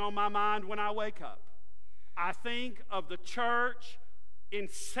first thing on my mind when I wake up. I think of the church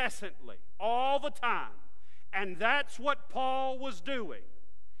incessantly, all the time. And that's what Paul was doing.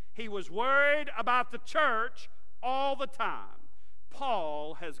 He was worried about the church all the time.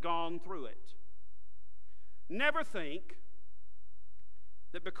 Paul has gone through it. Never think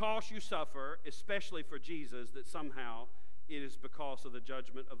that because you suffer, especially for Jesus, that somehow it is because of the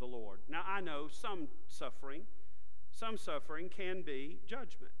judgment of the Lord. Now, I know some suffering can be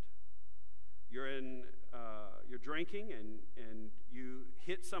judgment. You're drinking and you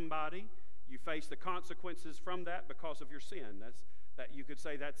hit somebody, you face the consequences from that because of your sin. You could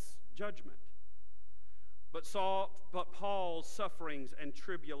say that's judgment. But Paul's sufferings and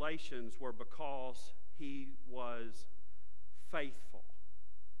tribulations were because he was faithful.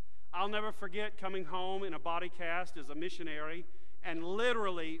 I'll never forget coming home in a body cast as a missionary and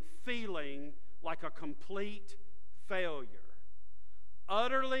literally feeling like a complete failure,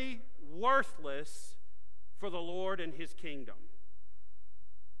 utterly worthless for the Lord and His kingdom.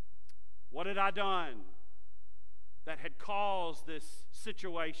 What had I done that had caused this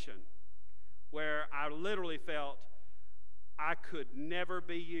situation where I literally felt I could never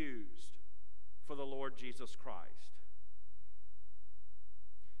be used for the Lord Jesus Christ?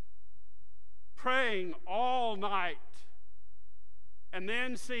 Praying all night and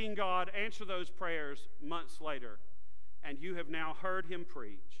then seeing God answer those prayers months later. And you have now heard him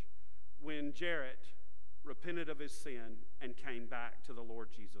preach when Jarrett repented of his sin and came back to the Lord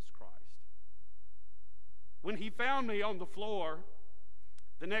Jesus Christ. When he found me on the floor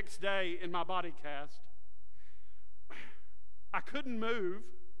the next day in my body cast, I couldn't move.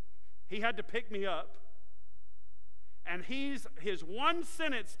 He had to pick me up. And his one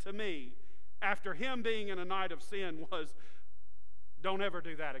sentence to me after him being in a night of sin was, "Don't ever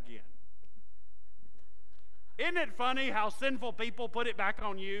do that again." Isn't it funny how sinful people put it back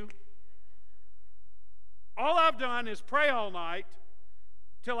on you? All I've done is pray all night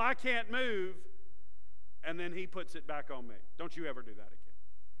till I can't move, and then he puts it back on me. Don't you ever do that again.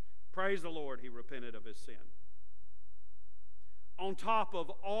 Praise the Lord, he repented of his sin. On top of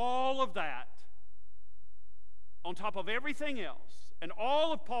all of that, on top of everything else, and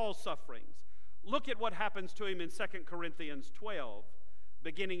all of Paul's sufferings, look at what happens to him in 2 Corinthians 12,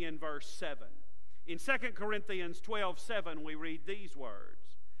 beginning in verse 7. In 2 Corinthians 12:7, we read these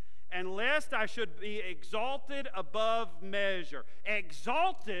words, "And lest I should be exalted above measure."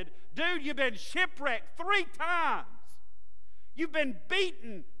 Exalted? Dude, you've been shipwrecked 3 times. You've been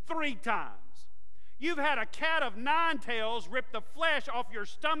beaten 3 times. You've had a cat of 9 tails rip the flesh off your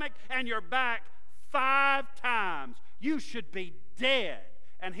stomach and your back 5 times. You should be dead.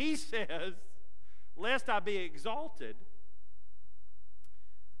 And he says, lest I be exalted,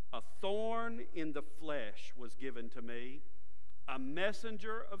 a thorn in the flesh was given to me, a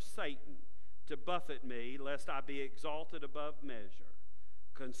messenger of Satan to buffet me, lest I be exalted above measure.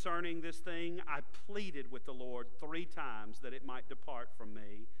 Concerning this thing, I pleaded with the Lord 3 times that it might depart from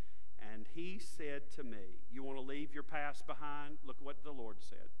me. And he said to me, you want to leave your past behind? Look what the Lord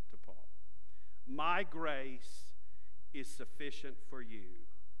said to Paul. My grace is sufficient for you,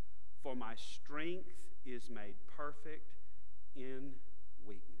 for my strength is made perfect in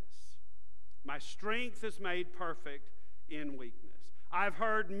weakness. My strength is made perfect in weakness. I've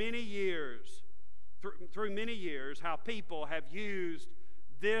heard many years, through many years, how people have used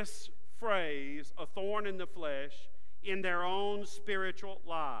this phrase, a thorn in the flesh, in their own spiritual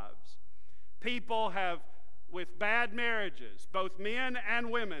lives. People have, with bad marriages, both men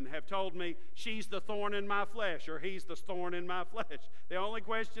and women have told me, she's the thorn in my flesh, or he's the thorn in my flesh. The only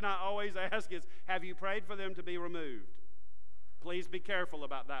question I always ask is, have you prayed for them to be removed? Please be careful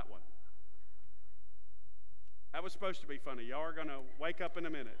about that one. That was supposed to be funny. Y'all are going to wake up in a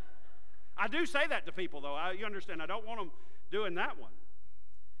minute. I do say that to people, though. You understand, I don't want them doing that one.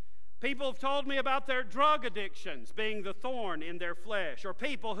 People have told me about their drug addictions being the thorn in their flesh. Or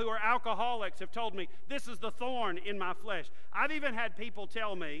people who are alcoholics have told me, this is the thorn in my flesh. I've even had people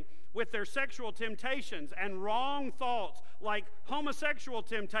tell me with their sexual temptations and wrong thoughts like homosexual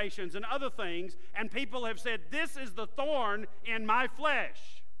temptations and other things, and people have said, this is the thorn in my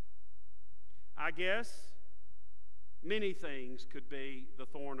flesh. I guess many things could be the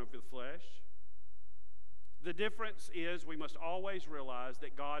thorn of the flesh. The difference is we must always realize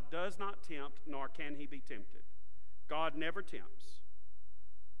that God does not tempt, nor can he be tempted. God never tempts.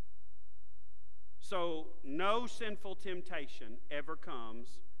 So no sinful temptation ever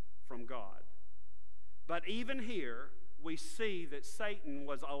comes from God. But even here, we see that Satan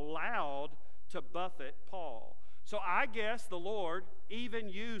was allowed to buffet Paul. So I guess the Lord even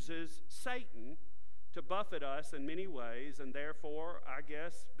uses Satan to buffet us in many ways, and therefore, I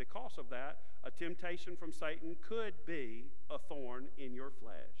guess, because of that, a temptation from Satan could be a thorn in your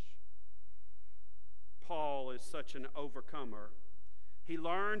flesh. Paul is such an overcomer. He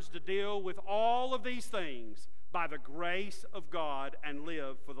learns to deal with all of these things by the grace of God and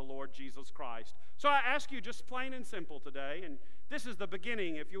live for the Lord Jesus Christ. So I ask you just plain and simple today, and this is the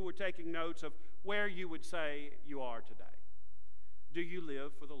beginning, if you were taking notes, of where you would say you are today. Do you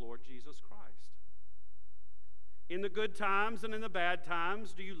live for the Lord Jesus Christ? In the good times and in the bad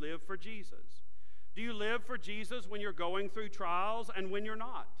times, do you live for Jesus? Do you live for Jesus when you're going through trials and when you're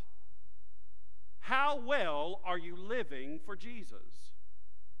not? How well are you living for Jesus?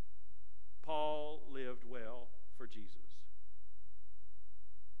 Paul lived well for Jesus.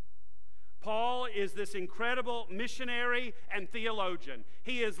 Paul is this incredible missionary and theologian.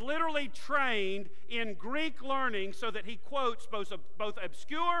 He is literally trained in Greek learning so that he quotes both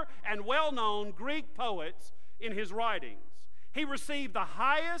obscure and well-known Greek poets in his writings. He received the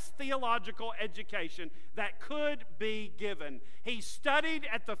highest theological education that could be given. He studied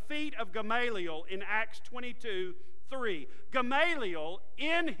at the feet of Gamaliel in Acts 22:3. Gamaliel,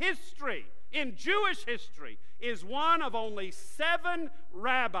 in history, in Jewish history, is one of only 7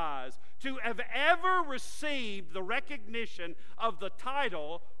 rabbis to have ever received the recognition of the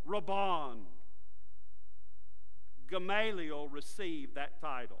title Rabban. Gamaliel received that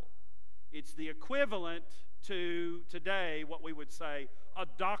title. It's the equivalent to today what we would say a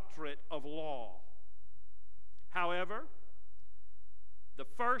doctorate of law. However, the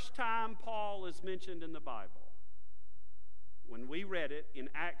first time Paul is mentioned in the Bible, when we read it in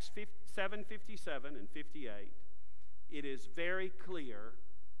Acts 7:57 and 58, it is very clear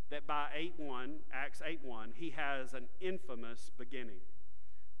that by Acts 8:1, he has an infamous beginning.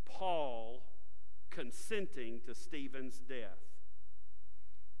 Paul consenting to Stephen's death.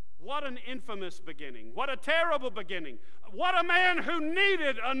 What an infamous beginning. What a terrible beginning. What a man who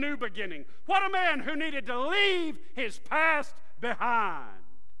needed a new beginning. What a man who needed to leave his past behind.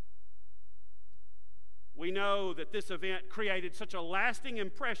 We know that this event created such a lasting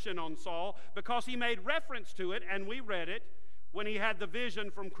impression on Saul because he made reference to it, and we read it when he had the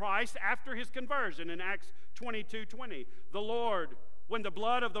vision from Christ after his conversion in Acts 22:20. The Lord, when the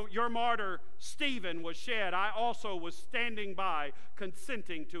blood of your martyr Stephen was shed, I also was standing by,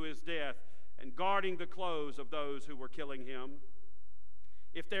 consenting to his death and guarding the clothes of those who were killing him.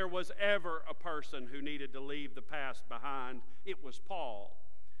 If there was ever a person who needed to leave the past behind, it was Paul.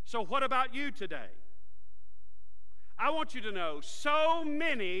 So what about you today? I want you to know so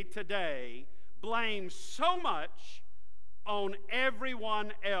many today blame so much on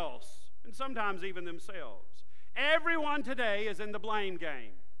everyone else, and sometimes even themselves. Everyone today is in the blame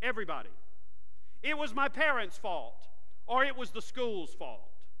game. Everybody. It was my parents' fault, or it was the school's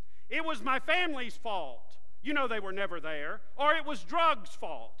fault. It was my family's fault. You know they were never there. Or it was drugs'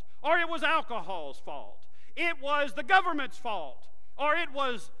 fault, or it was alcohol's fault. It was the government's fault, or it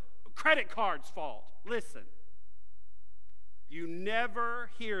was credit cards' fault. Listen. You never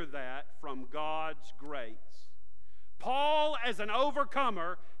hear that from God's grace. Paul, as an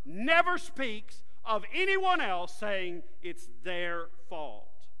overcomer, never speaks of anyone else saying it's their fault.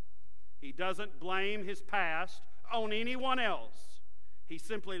 He doesn't blame his past on anyone else. He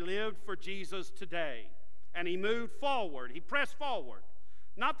simply lived for Jesus today, and he moved forward. He pressed forward.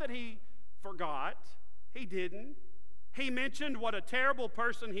 Not that he forgot. He didn't. He mentioned what a terrible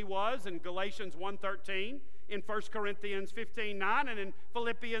person he was in Galatians 1:13, in 1 Corinthians 15:9, and in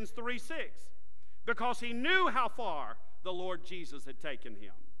Philippians 3:6, because he knew how far the Lord Jesus had taken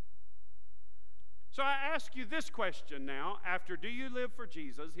him. So I ask you this question now, after do you live for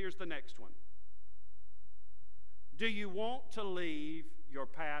Jesus? Here's the next one. Do you want to leave your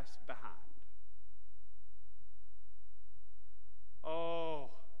past behind? Oh,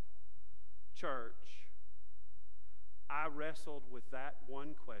 church, I wrestled with that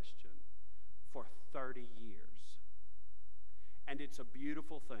one question for 30 years. And it's a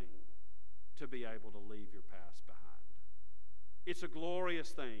beautiful thing to be able to leave your past behind. It's a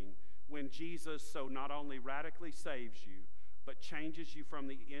glorious thing when Jesus so not only radically saves you, but changes you from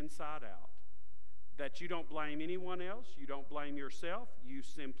the inside out, that you don't blame anyone else, you don't blame yourself, you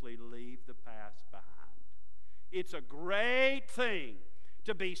simply leave the past behind. It's a great thing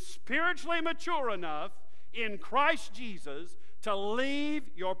to be spiritually mature enough in Christ Jesus to leave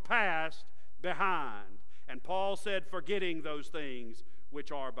your past behind. And Paul said, forgetting those things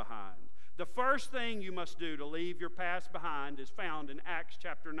which are behind. The first thing you must do to leave your past behind is found in Acts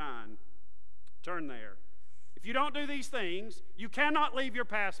chapter 9. Turn there. If you don't do these things, you cannot leave your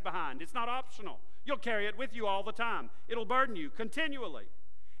past behind. It's not optional. You'll carry it with you all the time. It'll burden you continually.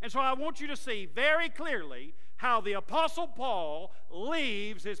 And so I want you to see very clearly how the Apostle Paul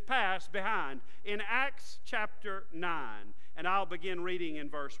leaves his past behind in Acts chapter 9. And I'll begin reading in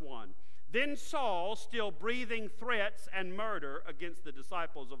verse 1. Then Saul, still breathing threats and murder against the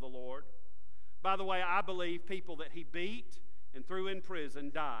disciples of the Lord. By the way, I believe people that he beat and threw in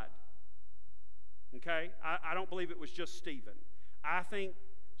prison died. Okay? I don't believe it was just Stephen. I think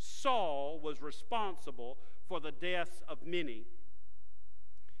Saul was responsible for the deaths of many.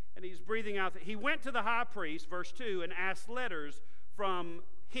 And he's breathing out. He went to the high priest, verse 2, and asked letters from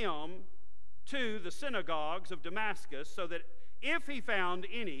him to the synagogues of Damascus, so that if he found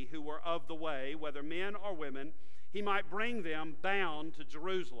any who were of the way, whether men or women, he might bring them bound to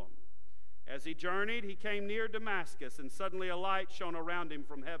Jerusalem. As he journeyed, he came near Damascus, and suddenly a light shone around him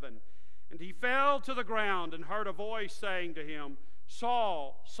from heaven. And he fell to the ground and heard a voice saying to him,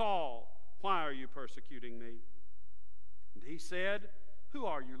 Saul, Saul, why are you persecuting me? And he said, Who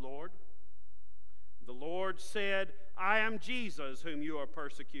are you, Lord? The Lord said, I am Jesus whom you are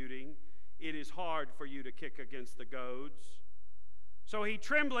persecuting. It is hard for you to kick against the goads. So he,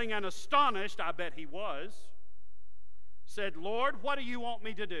 trembling and astonished, I bet he was, said, Lord, what do you want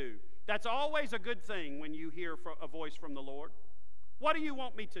me to do? That's always a good thing when you hear a voice from the Lord. What do you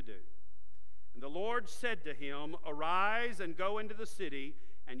want me to do? And the Lord said to him, Arise and go into the city,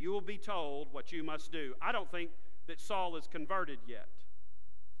 and you will be told what you must do. I don't think that Saul is converted yet.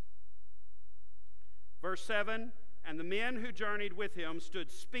 Verse 7, and the men who journeyed with him stood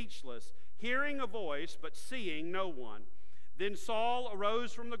speechless, hearing a voice, but seeing no one. Then Saul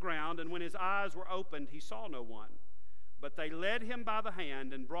arose from the ground, and when his eyes were opened, he saw no one. But they led him by the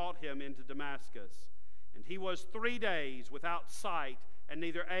hand and brought him into Damascus. And he was 3 days without sight, and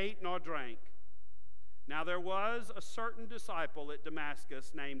neither ate nor drank. Now there was a certain disciple at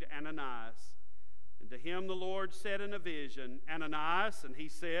Damascus named Ananias. And to him the Lord said in a vision, Ananias, and he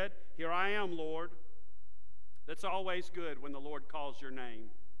said, Here I am, Lord. That's always good when the Lord calls your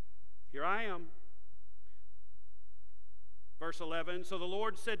name. Here I am. Verse 11, so the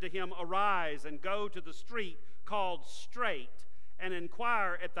Lord said to him, Arise and go to the street called Straight, and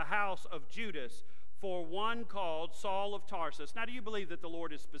inquire at the house of Judas for one called Saul of Tarsus. Now, do you believe that the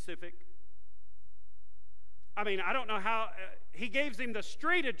Lord is specific? I mean, I don't know how. He gives him the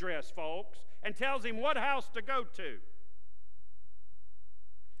street address, folks, and tells him what house to go to.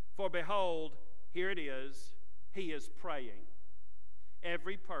 For behold, here it is, he is praying.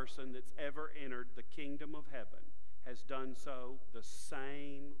 Every person that's ever entered the kingdom of heaven has done so the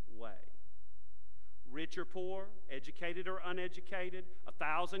same way. Rich or poor, educated or uneducated,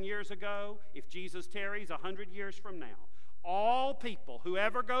 1,000 years ago, if Jesus tarries 100 years from now, all people who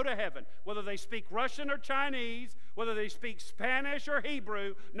ever go to heaven, whether they speak Russian or Chinese, whether they speak Spanish or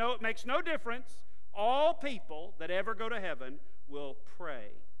Hebrew, no, it makes no difference. All people that ever go to heaven will pray.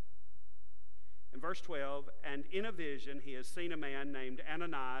 In verse 12, and in a vision he has seen a man named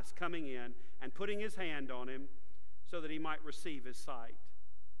Ananias coming in and putting his hand on him so that he might receive his sight.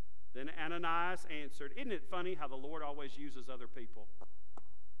 Then Ananias answered. Isn't it funny how the Lord always uses other people?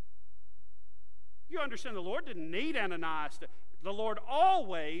 You understand, the Lord didn't need Ananias to. The Lord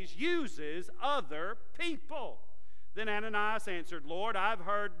always uses other people. Then Ananias answered, Lord, I've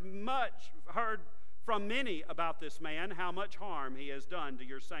heard from many about this man, how much harm he has done to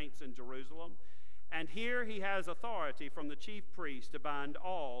your saints in Jerusalem. And here he has authority from the chief priest to bind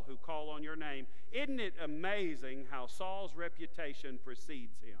all who call on your name. Isn't it amazing how Saul's reputation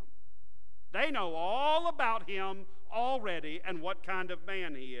precedes him? They know all about him already and what kind of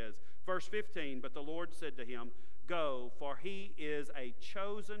man he is. Verse 15, but the Lord said to him, Go, for he is a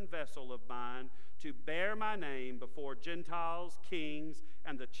chosen vessel of mine to bear my name before Gentiles, kings,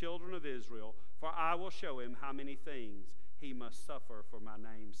 and the children of Israel, for I will show him how many things he must suffer for my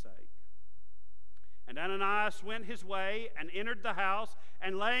name's sake. And Ananias went his way and entered the house,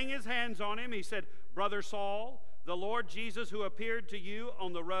 and laying his hands on him, he said, Brother Saul, the Lord Jesus, who appeared to you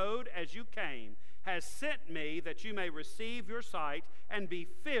on the road as you came, has sent me that you may receive your sight and be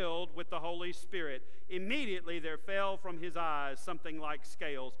filled with the Holy Spirit. Immediately there fell from his eyes something like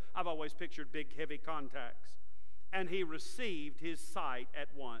scales. I've always pictured big, heavy contacts. And he received his sight at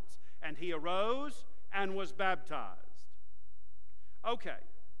once. And he arose and was baptized. Okay.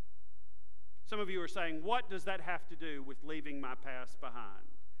 Some of you are saying, what does that have to do with leaving my past behind?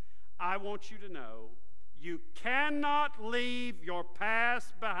 I want you to know, you cannot leave your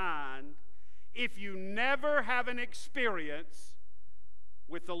past behind if you never have an experience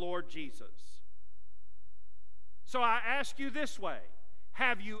with the Lord Jesus. So I ask you this way,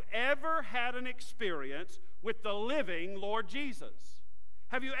 have you ever had an experience with the living Lord Jesus?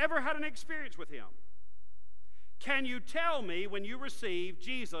 Have you ever had an experience with him? Can you tell me when you received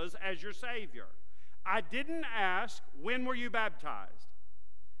Jesus as your Savior? I didn't ask, when were you baptized?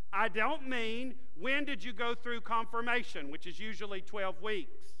 I don't mean, when did you go through confirmation, which is usually 12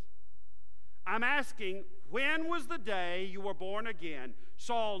 weeks. I'm asking, when was the day you were born again?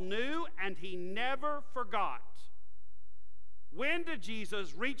 Saul knew and he never forgot. When did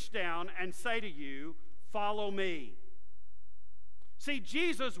Jesus reach down and say to you, follow me? See,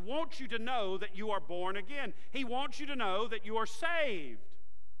 Jesus wants you to know that you are born again. He wants you to know that you are saved.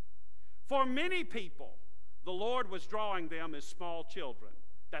 For many people, the Lord was drawing them as small children.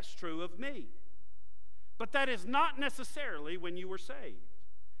 That's true of me. But that is not necessarily when you were saved.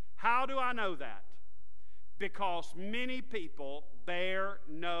 How do I know that? Because many people bear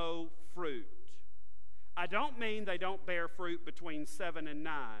no fruit. I don't mean they don't bear fruit between 7 and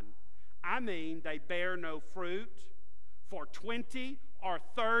 9. I mean they bear no fruit for 20 or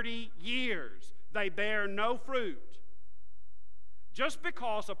 30 years. They bear no fruit. Just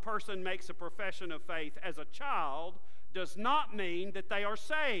because a person makes a profession of faith as a child does not mean that they are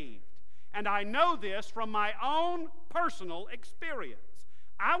saved. And I know this from my own personal experience.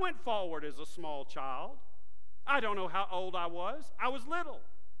 I went forward as a small child. I don't know how old I was. I was little.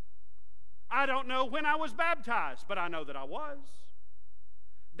 I don't know when I was baptized, but I know that I was.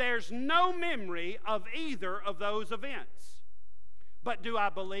 There's no memory of either of those events. But do I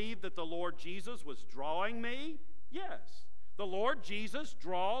believe that the Lord Jesus was drawing me? Yes. The Lord Jesus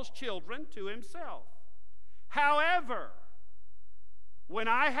draws children to himself. However, when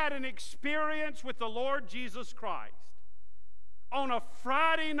I had an experience with the Lord Jesus Christ on a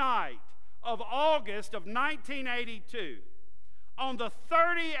Friday night of August of 1982, on the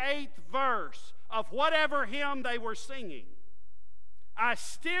 38th verse of whatever hymn they were singing, I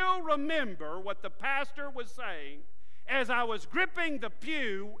still remember what the pastor was saying as I was gripping the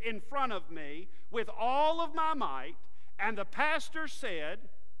pew in front of me with all of my might, and the pastor said,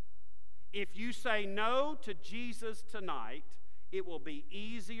 if you say no to Jesus tonight, it will be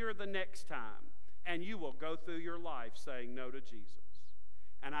easier the next time, and you will go through your life saying no to Jesus.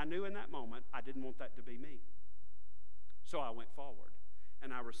 And I knew in that moment I didn't want that to be me. So I went forward,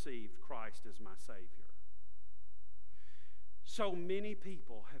 and I received Christ as my Savior. So many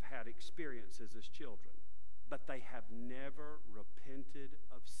people have had experiences as children, but they have never repented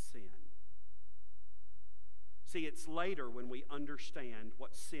of sin. See, it's later when we understand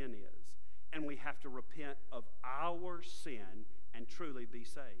what sin is, and we have to repent of our sin and truly be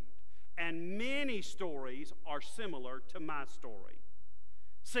saved. And many stories are similar to my story.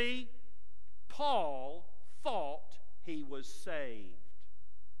 See, Paul thought he was saved.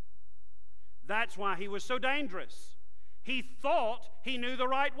 That's why he was so dangerous. He thought he knew the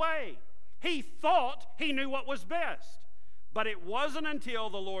right way. He thought he knew what was best. But it wasn't until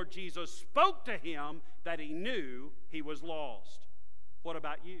the Lord Jesus spoke to him that he knew he was lost. What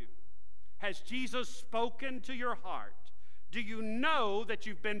about you? Has Jesus spoken to your heart? Do you know that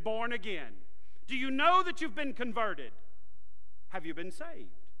you've been born again? Do you know that you've been converted? Have you been saved?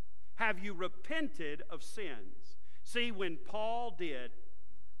 Have you repented of sins? See, when Paul did,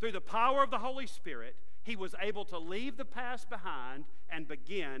 through the power of the Holy Spirit, he was able to leave the past behind and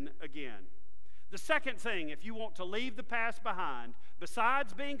begin again. The second thing, if you want to leave the past behind,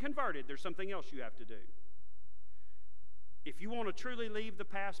 besides being converted, there's something else you have to do. If you want to truly leave the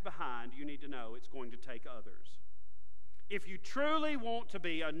past behind, you need to know it's going to take others. If you truly want to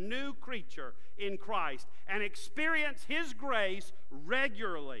be a new creature in Christ and experience His grace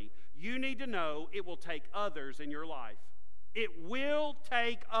regularly, you need to know it will take others in your life. It will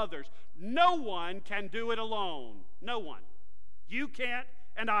take others. No one can do it alone. No one. You can't,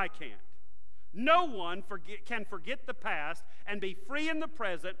 and I can't. No one can forget the past and be free in the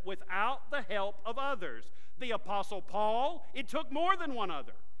present without the help of others. The Apostle Paul, it took more than one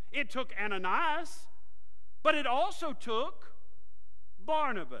other. It took Ananias, but it also took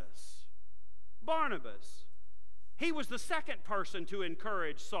Barnabas. Barnabas. He was the second person to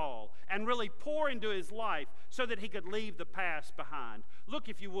encourage Saul and really pour into his life so that he could leave the past behind. Look,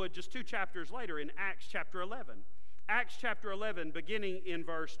 if you would, just 2 chapters later in Acts chapter 11. Acts chapter 11, beginning in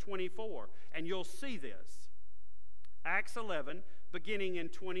verse 24, and you'll see this. Acts 11, beginning in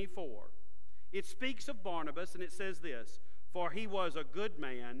 24. It speaks of Barnabas, and it says this, "For he was a good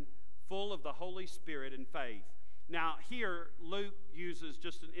man, full of the Holy Spirit and faith." Now, here, Luke uses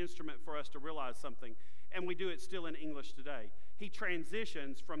just an instrument for us to realize something, and we do it still in English today. He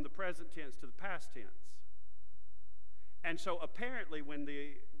transitions from the present tense to the past tense. And so apparently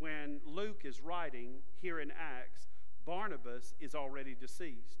when Luke is writing here in Acts, Barnabas is already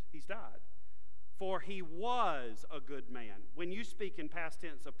deceased. He's died. For he was a good man. When you speak in past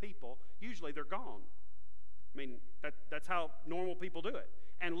tense of people, usually they're gone. I mean, that's how normal people do it.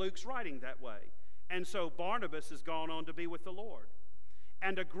 And Luke's writing that way. And so Barnabas has gone on to be with the Lord.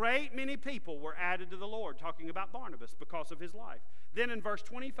 And a great many people were added to the Lord, talking about Barnabas because of his life. Then in verse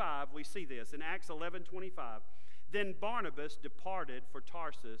 25, we see this, in Acts 11:25. Then Barnabas departed for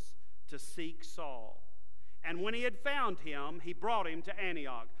Tarsus to seek Saul. And when he had found him, he brought him to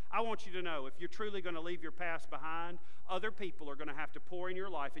Antioch. I want you to know, if you're truly going to leave your past behind, other people are going to have to pour in your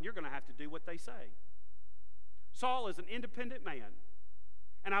life, and you're going to have to do what they say. Saul is an independent man,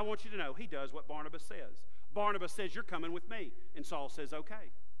 and I want you to know he does what Barnabas says. Barnabas says, "You're coming with me," and Saul says,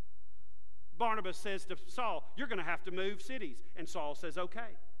 "Okay." Barnabas says to Saul, "You're going to have to move cities," and Saul says,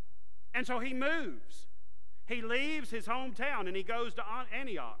 "Okay." And so he moves. He leaves his hometown and he goes to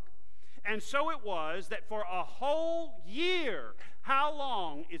Antioch. And so it was that for a whole year, how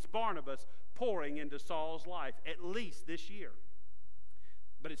long is Barnabas pouring into Saul's life? At least this year.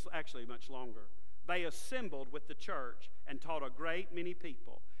 But it's actually much longer. They assembled with the church and taught a great many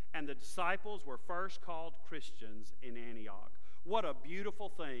people. And the disciples were first called Christians in Antioch. What a beautiful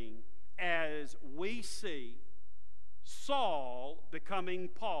thing as we see Saul becoming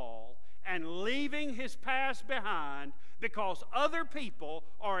Paul and leaving his past behind because other people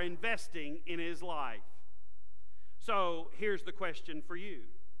are investing in his life. So here's the question for you.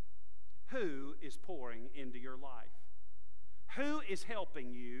 Who is pouring into your life? Who is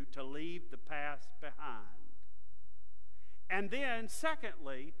helping you to leave the past behind? And then,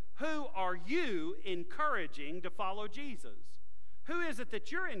 secondly, who are you encouraging to follow Jesus? Who is it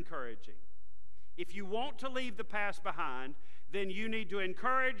that you're encouraging? If you want to leave the past behind, then you need to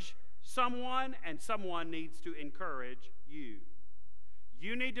encourage someone, and someone needs to encourage you.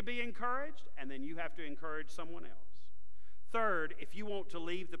 You need to be encouraged, and then you have to encourage someone else. Third, if you want to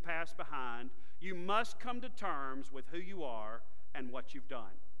leave the past behind, you must come to terms with who you are and what you've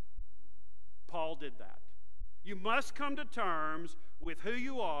done. Paul did that. You must come to terms with who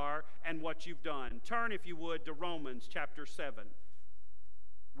you are and what you've done. Turn, if you would, to Romans chapter 7.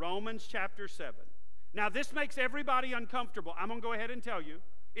 Romans chapter 7. Now, this makes everybody uncomfortable. I'm going to go ahead and tell you.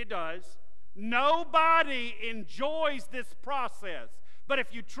 It does. Nobody enjoys this process. But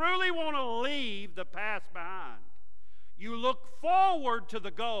if you truly want to leave the past behind, you look forward to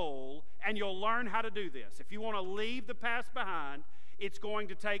the goal and you'll learn how to do this. If you want to leave the past behind, it's going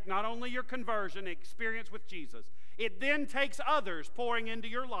to take not only your conversion experience with Jesus, it then takes others pouring into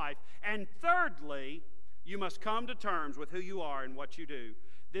your life. And thirdly, you must come to terms with who you are and what you do.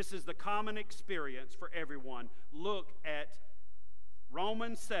 This is the common experience for everyone. Look at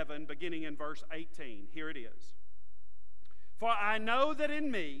Romans 7, beginning in verse 18. Here it is. For I know that in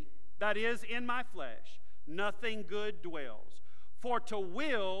me, that is in my flesh, nothing good dwells. For to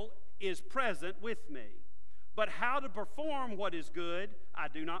will is present with me. But how to perform what is good, I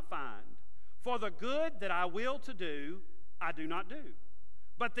do not find. For the good that I will to do, I do not do.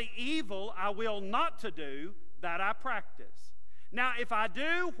 But the evil I will not to do, that I practice. Now, if I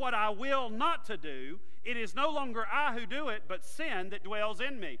do what I will not to do, it is no longer I who do it, but sin that dwells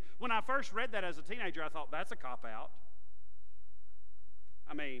in me. When I first read that as a teenager, I thought, that's a cop-out.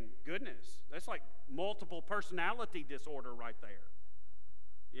 I mean, goodness, that's like multiple personality disorder right there.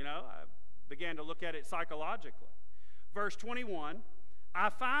 You know, I began to look at it psychologically. Verse 21, I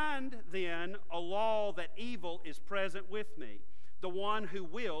find then a law that evil is present with me, the one who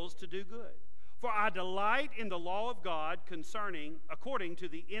wills to do good. For I delight in the law of God according to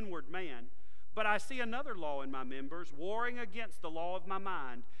the inward man, but I see another law in my members, warring against the law of my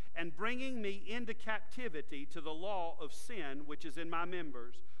mind, and bringing me into captivity to the law of sin which is in my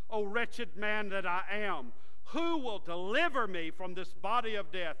members. O wretched man that I am, who will deliver me from this body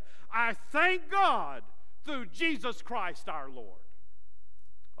of death? I thank God through Jesus Christ our Lord.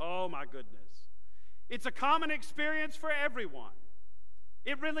 Oh my goodness. It's a common experience for everyone.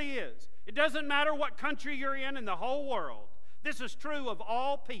 It really is. It doesn't matter what country you're in the whole world. This is true of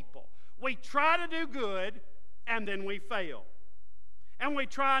all people. We try to do good, and then we fail. And we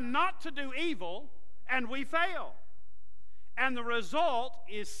try not to do evil, and we fail. And the result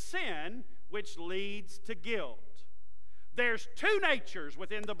is sin, which leads to guilt. There's two natures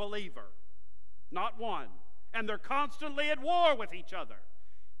within the believer, not one. And they're constantly at war with each other.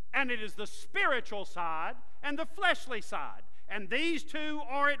 And it is the spiritual side and the fleshly side. And these two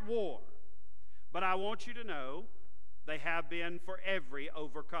are at war. But I want you to know they have been for every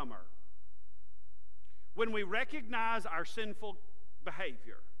overcomer. When we recognize our sinful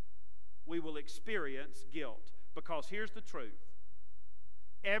behavior, we will experience guilt. Because here's the truth.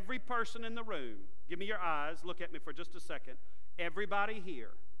 Every person in the room, give me your eyes, look at me for just a second. Everybody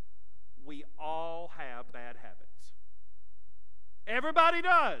here, we all have bad habits. Everybody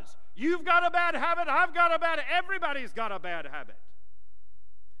does. You've got a bad habit, I've got a bad habit, everybody's got a bad habit.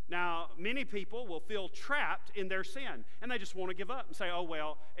 Now, many people will feel trapped in their sin, and they just want to give up and say, oh,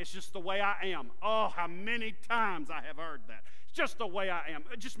 well, it's just the way I am. Oh, how many times I have heard that. It's just the way I am.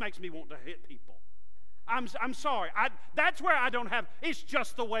 It just makes me want to hit people. I'm sorry. That's where I don't have, it's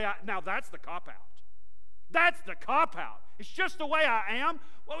just the way I, now that's the cop-out. That's the cop-out. It's just the way I am.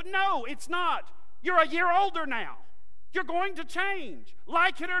 Well, no, it's not. You're a year older now. You're going to change,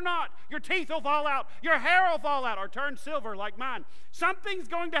 like it or not. Your teeth will fall out. Your hair will fall out or turn silver like mine. Something's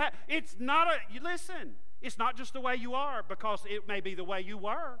going to happen. It's not listen, it's not just the way you are, because it may be the way you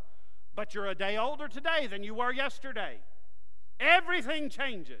were, but you're a day older today than you were yesterday. Everything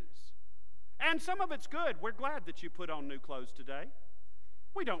changes. And some of it's good. We're glad that you put on new clothes today.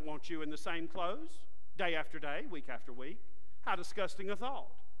 We don't want you in the same clothes day after day, week after week. How disgusting a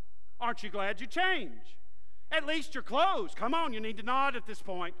thought. Aren't you glad you change? At least your clothes. Come on, you need to nod at this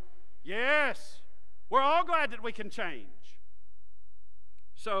point. Yes. We're all glad that we can change.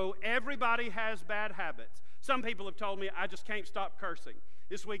 So everybody has bad habits. Some people have told me, I just can't stop cursing.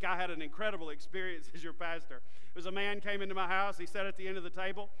 This week I had an incredible experience as your pastor. It was a man came into my house. He sat at the end of the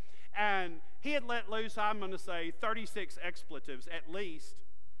table, and he had let loose, I'm going to say, 36 expletives at least.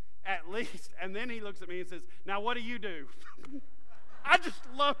 And then he looks at me and says, now what do you do? I just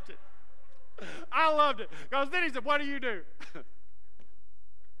loved it. I loved it. Because then he said, what do you do?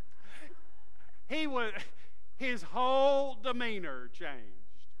 His whole demeanor changed.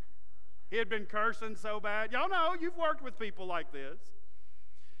 He had been cursing so bad. Y'all know, you've worked with people like this.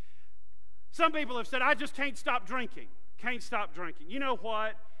 Some people have said, I just can't stop drinking. Can't stop drinking. You know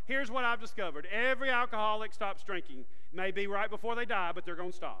what? Here's what I've discovered. Every alcoholic stops drinking. Maybe right before they die, but they're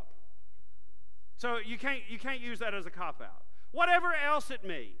going to stop. So you can't use that as a cop-out. Whatever else it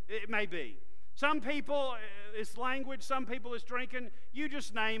may be. Some people, it's language. Some people it's drinking. You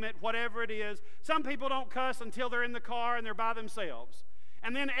just name it, whatever it is. Some people don't cuss until they're in the car and they're by themselves.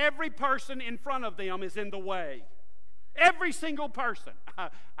 And then every person in front of them is in the way. Every single person.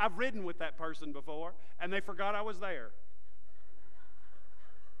 I've ridden with that person before, and they forgot I was there.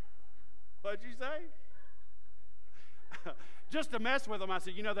 What'd you say? Just to mess with them, I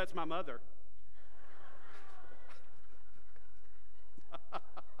said, you know, that's my mother.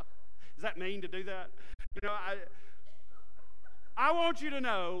 Is that mean to do that? You know, I want you to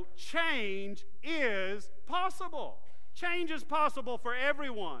know change is possible. Change is possible for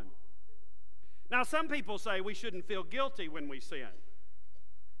everyone. Now, some people say we shouldn't feel guilty when we sin.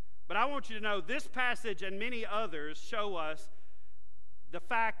 But I want you to know this passage and many others show us the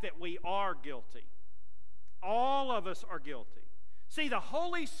fact that we are guilty. All of us are guilty. See, the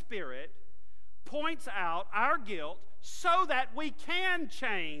Holy Spirit points out our guilt so that we can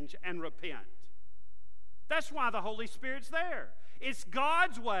change and repent. That's why the Holy Spirit's there. It's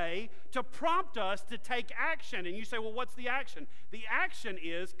God's way to prompt us to take action. And you say, well, what's the action? The action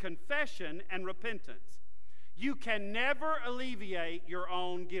is confession and repentance. You can never alleviate your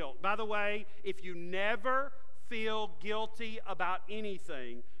own guilt. By the way, if you never feel guilty about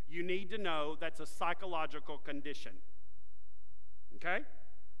anything, you need to know that's a psychological condition. Okay?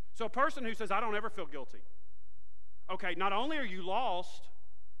 So a person who says, I don't ever feel guilty. Okay, not only are you lost,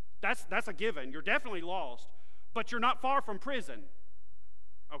 that's a given. You're definitely lost, but you're not far from prison.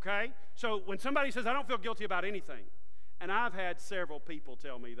 Okay? So when somebody says, I don't feel guilty about anything, and I've had several people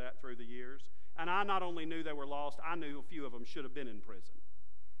tell me that through the years, and I not only knew they were lost, I knew a few of them should have been in prison.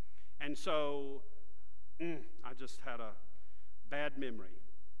 And so I just had a bad memory.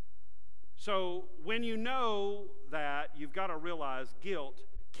 So when you know that, you've got to realize guilt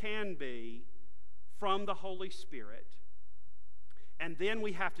can be from the Holy Spirit, and then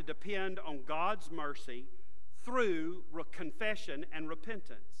we have to depend on God's mercy through confession and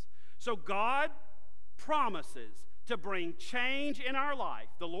repentance. So God promises to bring change in our life.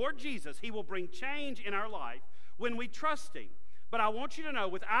 The Lord Jesus, He will bring change in our life when we trust Him. But I want you to know,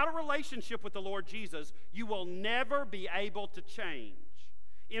 without a relationship with the Lord Jesus, you will never be able to change.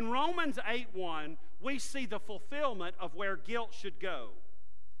 In Romans 8:1, we see the fulfillment of where guilt should go.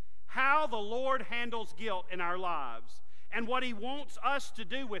 How the Lord handles guilt in our lives and what He wants us to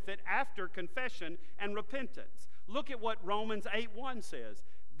do with it after confession and repentance. Look at what Romans 8:1 says.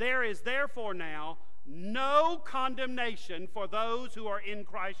 There is therefore now no condemnation for those who are in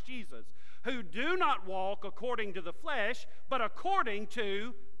Christ Jesus, who do not walk according to the flesh, but according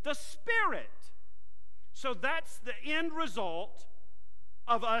to the Spirit. So that's the end result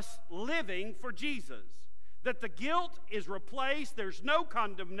of us living for Jesus. That the guilt is replaced. There's no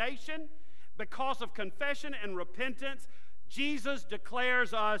condemnation because of confession and repentance. Jesus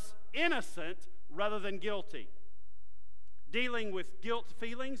declares us innocent rather than guilty. Dealing with guilt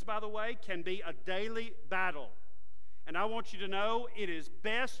feelings, by the way, can be a daily battle. And I want you to know it is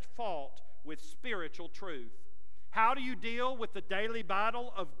best fought with spiritual truth. How do you deal with the daily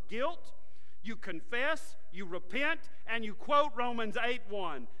battle of guilt? You confess, you repent, and you quote Romans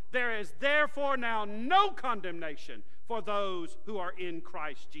 8:1. There is therefore now no condemnation for those who are in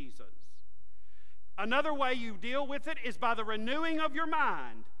Christ Jesus. Another way you deal with it is by the renewing of your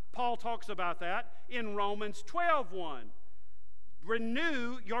mind. Paul talks about that in Romans 12:1.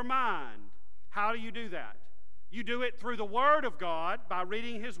 Renew your mind. How do you do that? You do it through the Word of God, by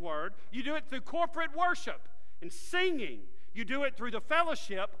reading His Word. You do it through corporate worship and singing. You do it through the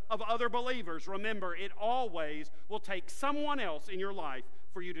fellowship of other believers. Remember, it always will take someone else in your life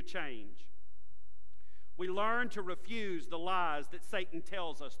for you to change. We learn to refuse the lies that Satan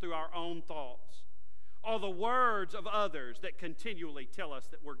tells us through our own thoughts, or the words of others that continually tell us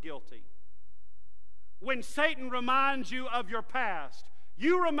that we're guilty. When Satan reminds you of your past,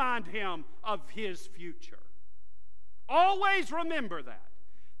 you remind him of his future. Always remember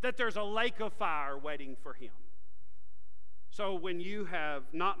that there's a lake of fire waiting for him. So when you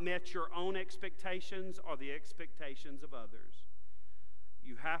have not met your own expectations or the expectations of others,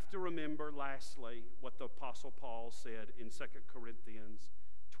 you have to remember, lastly, what the Apostle Paul said in 2 Corinthians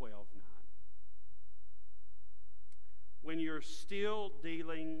 12:9. When you're still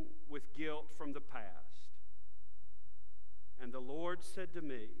dealing with guilt from the past, and the Lord said to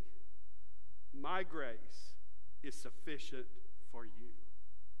me, my grace is sufficient for you.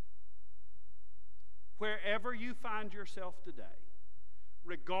 Wherever you find yourself today,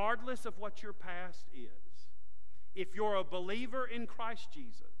 regardless of what your past is, if you're a believer in Christ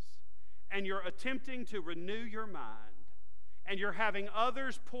Jesus and you're attempting to renew your mind and you're having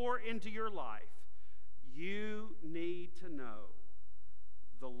others pour into your life, you need to know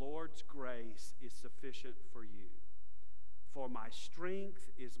the Lord's grace is sufficient for you. For my strength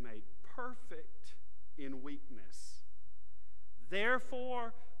is made perfect in weakness.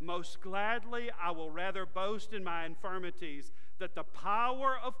 Therefore, most gladly, I will rather boast in my infirmities, that the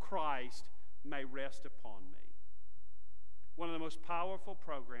power of Christ may rest upon me. One of the most powerful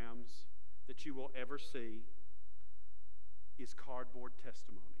programs that you will ever see is cardboard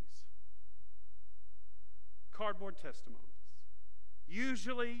testimonies. Cardboard testimonies.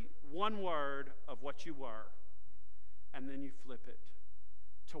 Usually one word of what you were, and then you flip it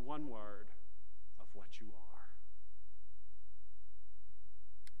to one word of what you are.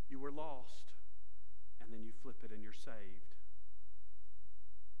 You were lost, and then you flip it and you're saved.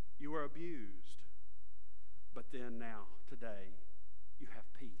 You were abused, but then now, today, you have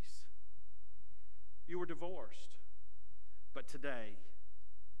peace. You were divorced, but today,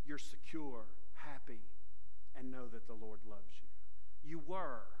 you're secure, happy, and know that the Lord loves you. You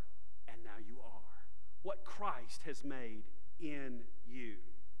were, and now you are. What Christ has made in you.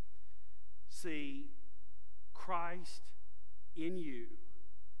 See, Christ in you,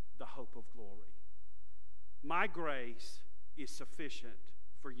 the hope of glory. My grace is sufficient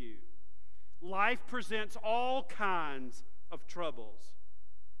for you. Life presents all kinds of troubles,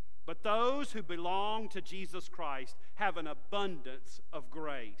 but those who belong to Jesus Christ have an abundance of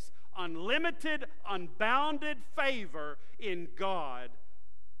grace, unlimited, unbounded favor in God.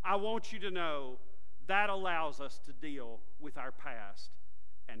 I want you to know that allows us to deal with our past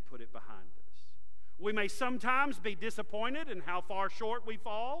and put it behind us. We may sometimes be disappointed in how far short we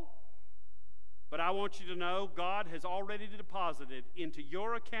fall, but I want you to know God has already deposited into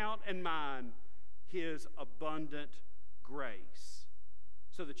your account and mine His abundant grace,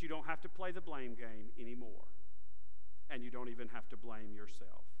 so that you don't have to play the blame game anymore, and you don't even have to blame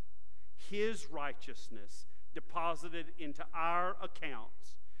yourself. His righteousness deposited into our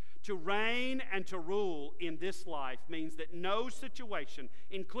accounts to reign and to rule in this life means that no situation,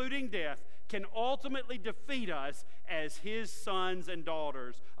 including death, can ultimately defeat us as His sons and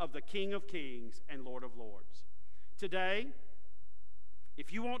daughters of the King of Kings and Lord of Lords. Today,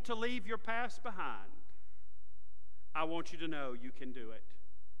 if you want to leave your past behind, I want you to know you can do it,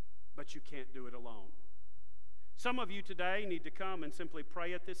 but you can't do it alone. Some of you today need to come and simply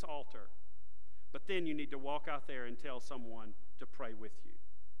pray at this altar, but then you need to walk out there and tell someone to pray with you.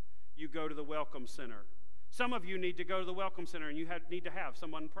 You go to the Welcome Center. Some of you need to go to the Welcome Center and you need to have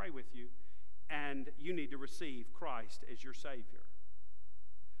someone pray with you, and you need to receive Christ as your Savior.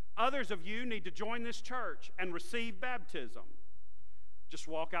 Others of you need to join this church and receive baptism. Just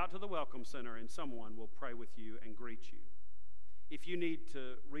walk out to the Welcome Center and someone will pray with you and greet you. If you need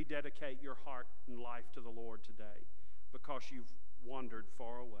to rededicate your heart and life to the Lord today because you've wandered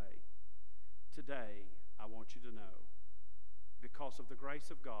far away, today I want you to know, because of the grace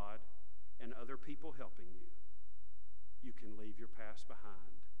of God and other people helping you, you can leave your past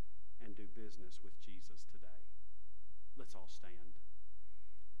behind and do business with Jesus today. Let's all stand.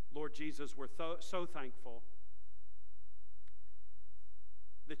 Lord Jesus, we're so thankful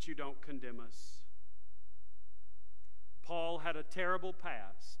that you don't condemn us. Paul had a terrible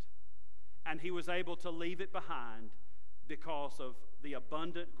past, and he was able to leave it behind because of the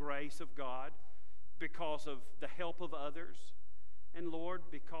abundant grace of God, because of the help of others, and Lord,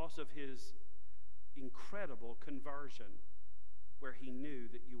 because of his incredible conversion where he knew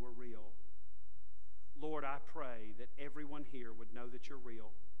that you were real. Lord, I pray that everyone here would know that you're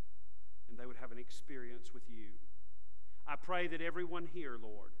real and they would have an experience with you. I pray that everyone here,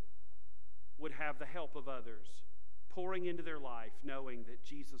 Lord, would have the help of others pouring into their life, knowing that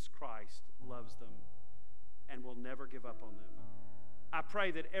Jesus Christ loves them and will never give up on them. I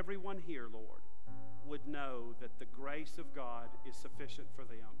pray that everyone here, Lord, would know that the grace of God is sufficient for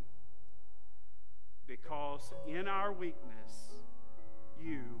them, because in our weakness,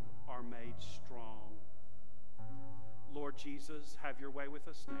 you are made strong. Lord Jesus, have your way with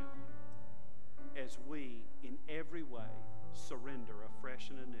us now as we, in every way, surrender afresh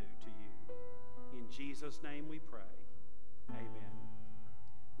and anew to you. In Jesus' name we pray. Amen.